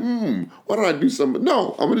come in like, why don't I do something?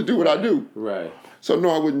 No, I'm going to do what I do. Right. So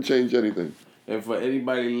no, I wouldn't change anything. And for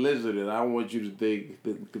anybody listening, I want you to think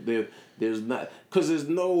that there's not, because there's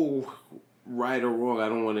no right or wrong. I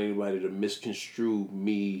don't want anybody to misconstrue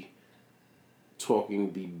me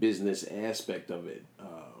talking the business aspect of it.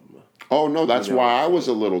 Oh no, that's why I was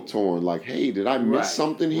a little torn. Like, hey, did I miss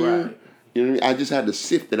something here? Right. You know what I mean? I just had to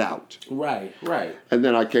sift it out. Right. And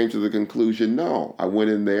then I came to the conclusion, no. I went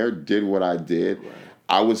in there, did what I did. Right.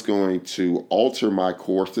 I was going to alter my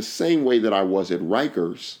course the same way that I was at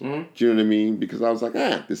Rikers. Mm-hmm. Do you know what I mean? Because I was like,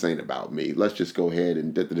 this ain't about me. Let's just go ahead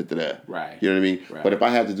and da-da-da-da-da. Right. You know what I mean? Right. But if I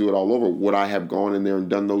had to do it all over, would I have gone in there and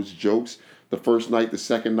done those jokes the first night, the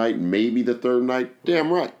second night, maybe the third night?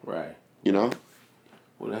 Damn right. Right. You know?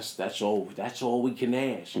 Well, that's all we can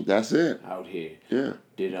ask. That's it. Out here. Yeah.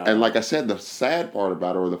 And like I said, the sad part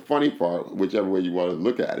about it, or the funny part, whichever way you want to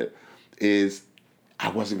look at it, is I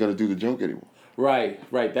wasn't going to do the joke anymore. Right.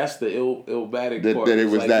 That's the illmatic part. That it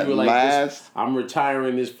was like, that last. I'm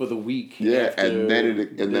retiring this for the week. Yeah, and then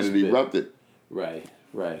it erupted. Right.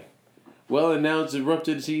 Well, and now it's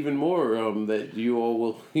erupted to even more that you all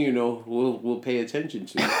will pay attention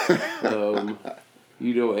to.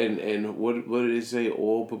 And what did it say?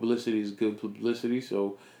 All publicity is good publicity.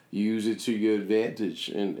 So you use it to your advantage,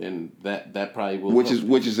 and that probably will. Which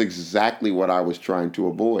is exactly what I was trying to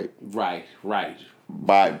avoid. Right.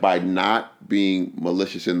 By not being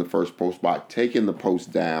malicious in the first post, by taking the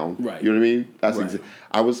post down. Right. You know what I mean?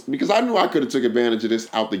 That's because I knew I could have took advantage of this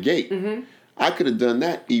out the gate. Mm-hmm. I could have done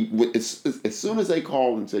that as soon as they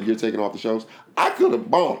called and said you're taking off the shows. I could have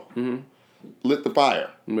lit the fire.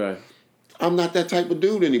 Right. I'm not that type of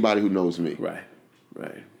dude. Anybody who knows me. Right.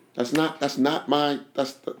 That's not my.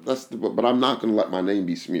 But I'm not going to let my name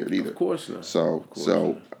be smeared either. Of course not. So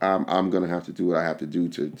I'm going to have to do what I have to do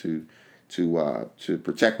to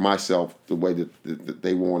protect myself the way that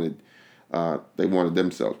they wanted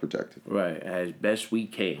themselves protected. Right, as best we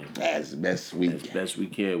can. As best we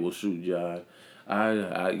can. Well, shoot, John,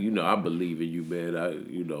 I believe in you, man. I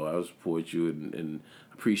support you and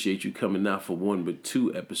appreciate you coming out for 1 but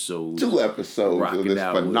 2 episodes. 2 episodes of this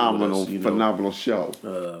phenomenal show.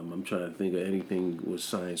 I'm trying to think of anything with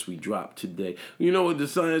science we dropped today. You know what the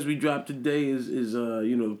science we dropped today is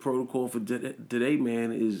the protocol for today,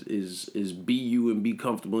 man, is be you and be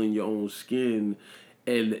comfortable in your own skin,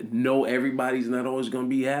 and know everybody's not always gonna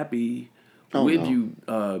be happy you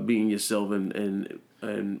being yourself and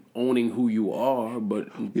owning who you are, but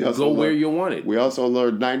go where you want it. We also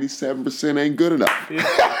learned 97% ain't good enough.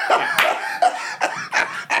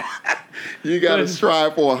 You got to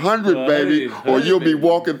strive for 100, baby, or you'll be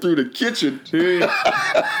walking through the kitchen. There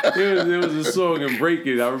was a song in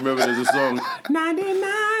Breaking. I remember there's a song, 99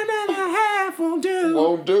 and a half won't do.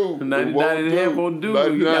 Won't do. 99 and a half won't do.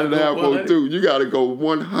 99 and a half won't do. You got to go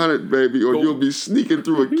 100, baby, or you'll be sneaking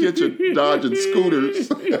through a kitchen, dodging scooters.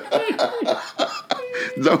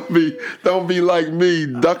 Don't be like me,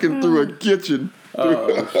 ducking through a kitchen.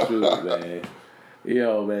 Oh, shoot, man.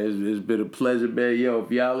 Yo, man, it's been a pleasure, man. Yo,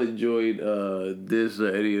 if y'all enjoyed this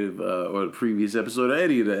or any of or the previous episode or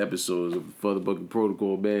any of the episodes of FuthaMuckin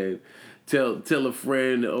Protocol, man, tell a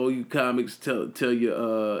friend. All you comics, tell your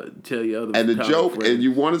other. And the joke, friends. And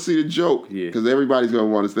you want to see the joke, because everybody's gonna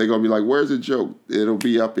want to. They're gonna be like, "Where's the joke?" It'll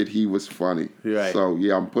be up at He Was Funny. Right. So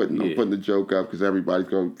I'm putting the joke up because everybody's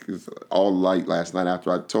going. Cause all light last night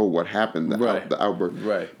after I told what happened, the outburst.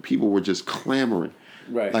 Right. People were just clamoring.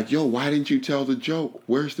 Right. Like, yo, why didn't you tell the joke?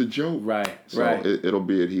 Where's the joke? Right. So it'll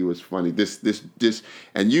be it. He Was Funny. This,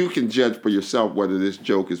 and you can judge for yourself whether this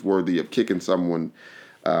joke is worthy of kicking someone,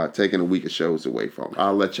 taking a week of shows away from.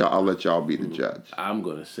 I'll let y'all be the judge. I'm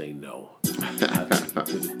gonna say no. I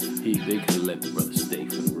think they could have let the brother stay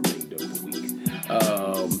for the remainder of the week.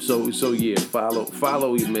 So yeah,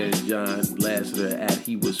 follow your man John Lasseter at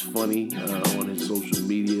He Was Funny on his social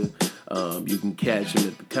media. You can catch him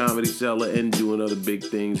at the Comedy Cellar and doing other big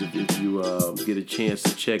things if you get a chance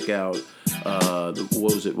to check out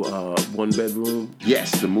One Bedroom?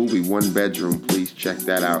 Yes, the movie One Bedroom. Please check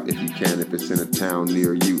that out if you can, if it's in a town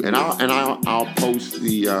near you. And I'll post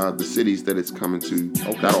the cities that it's coming to.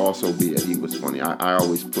 Okay. That'll also be at He Was Funny. I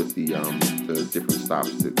always put the different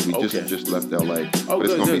stops. We just left LA, but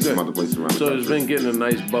it's gonna be some other places around the country. So it's been getting a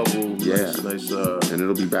nice bubble. Yeah, nice. And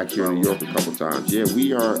it'll be back here in New York a couple times. Yeah,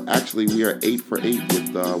 we are 8 for 8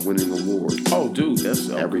 with winning awards. Oh, dude, that's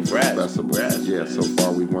every festival. Yeah, so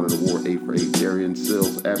far we've won an award 8 for 8. Darian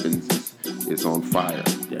Sills Evans is on fire.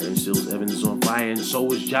 Darian Sills Evans is on fire, and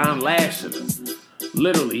so is John Lasseter.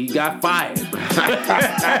 Literally, he got fired.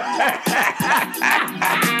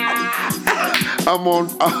 I'm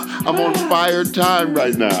on fire time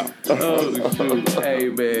right now. Oh shoot! Hey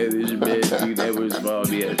man, it's your man Dean Edwards. Follow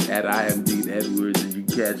me at I am Dean Edwards, and you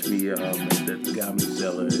catch me at the Comedy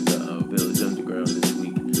Cellar in the Village Underground this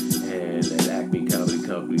week, and at Acme Comedy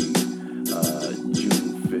Company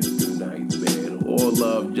June 5th through 9th. Man, all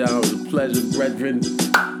love, John. It was a pleasure, brethren.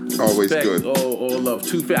 Always respect. Good. All love.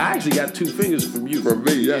 2 fingers. I actually got 2 fingers from you. From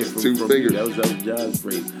me, yes. From 2 fingers. That was John's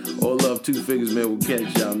phrase. All love, 2 fingers, man. We'll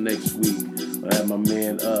catch y'all next week. I have my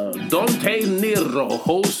man Dante Nero,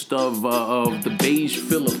 host of the Beige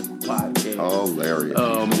Phillip podcast. Oh,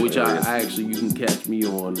 hilarious. Which I actually, you can catch me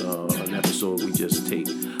on an episode we just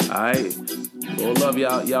taped. All right. All love,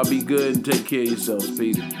 y'all. Y'all be good and take care of yourselves.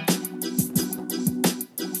 Peace.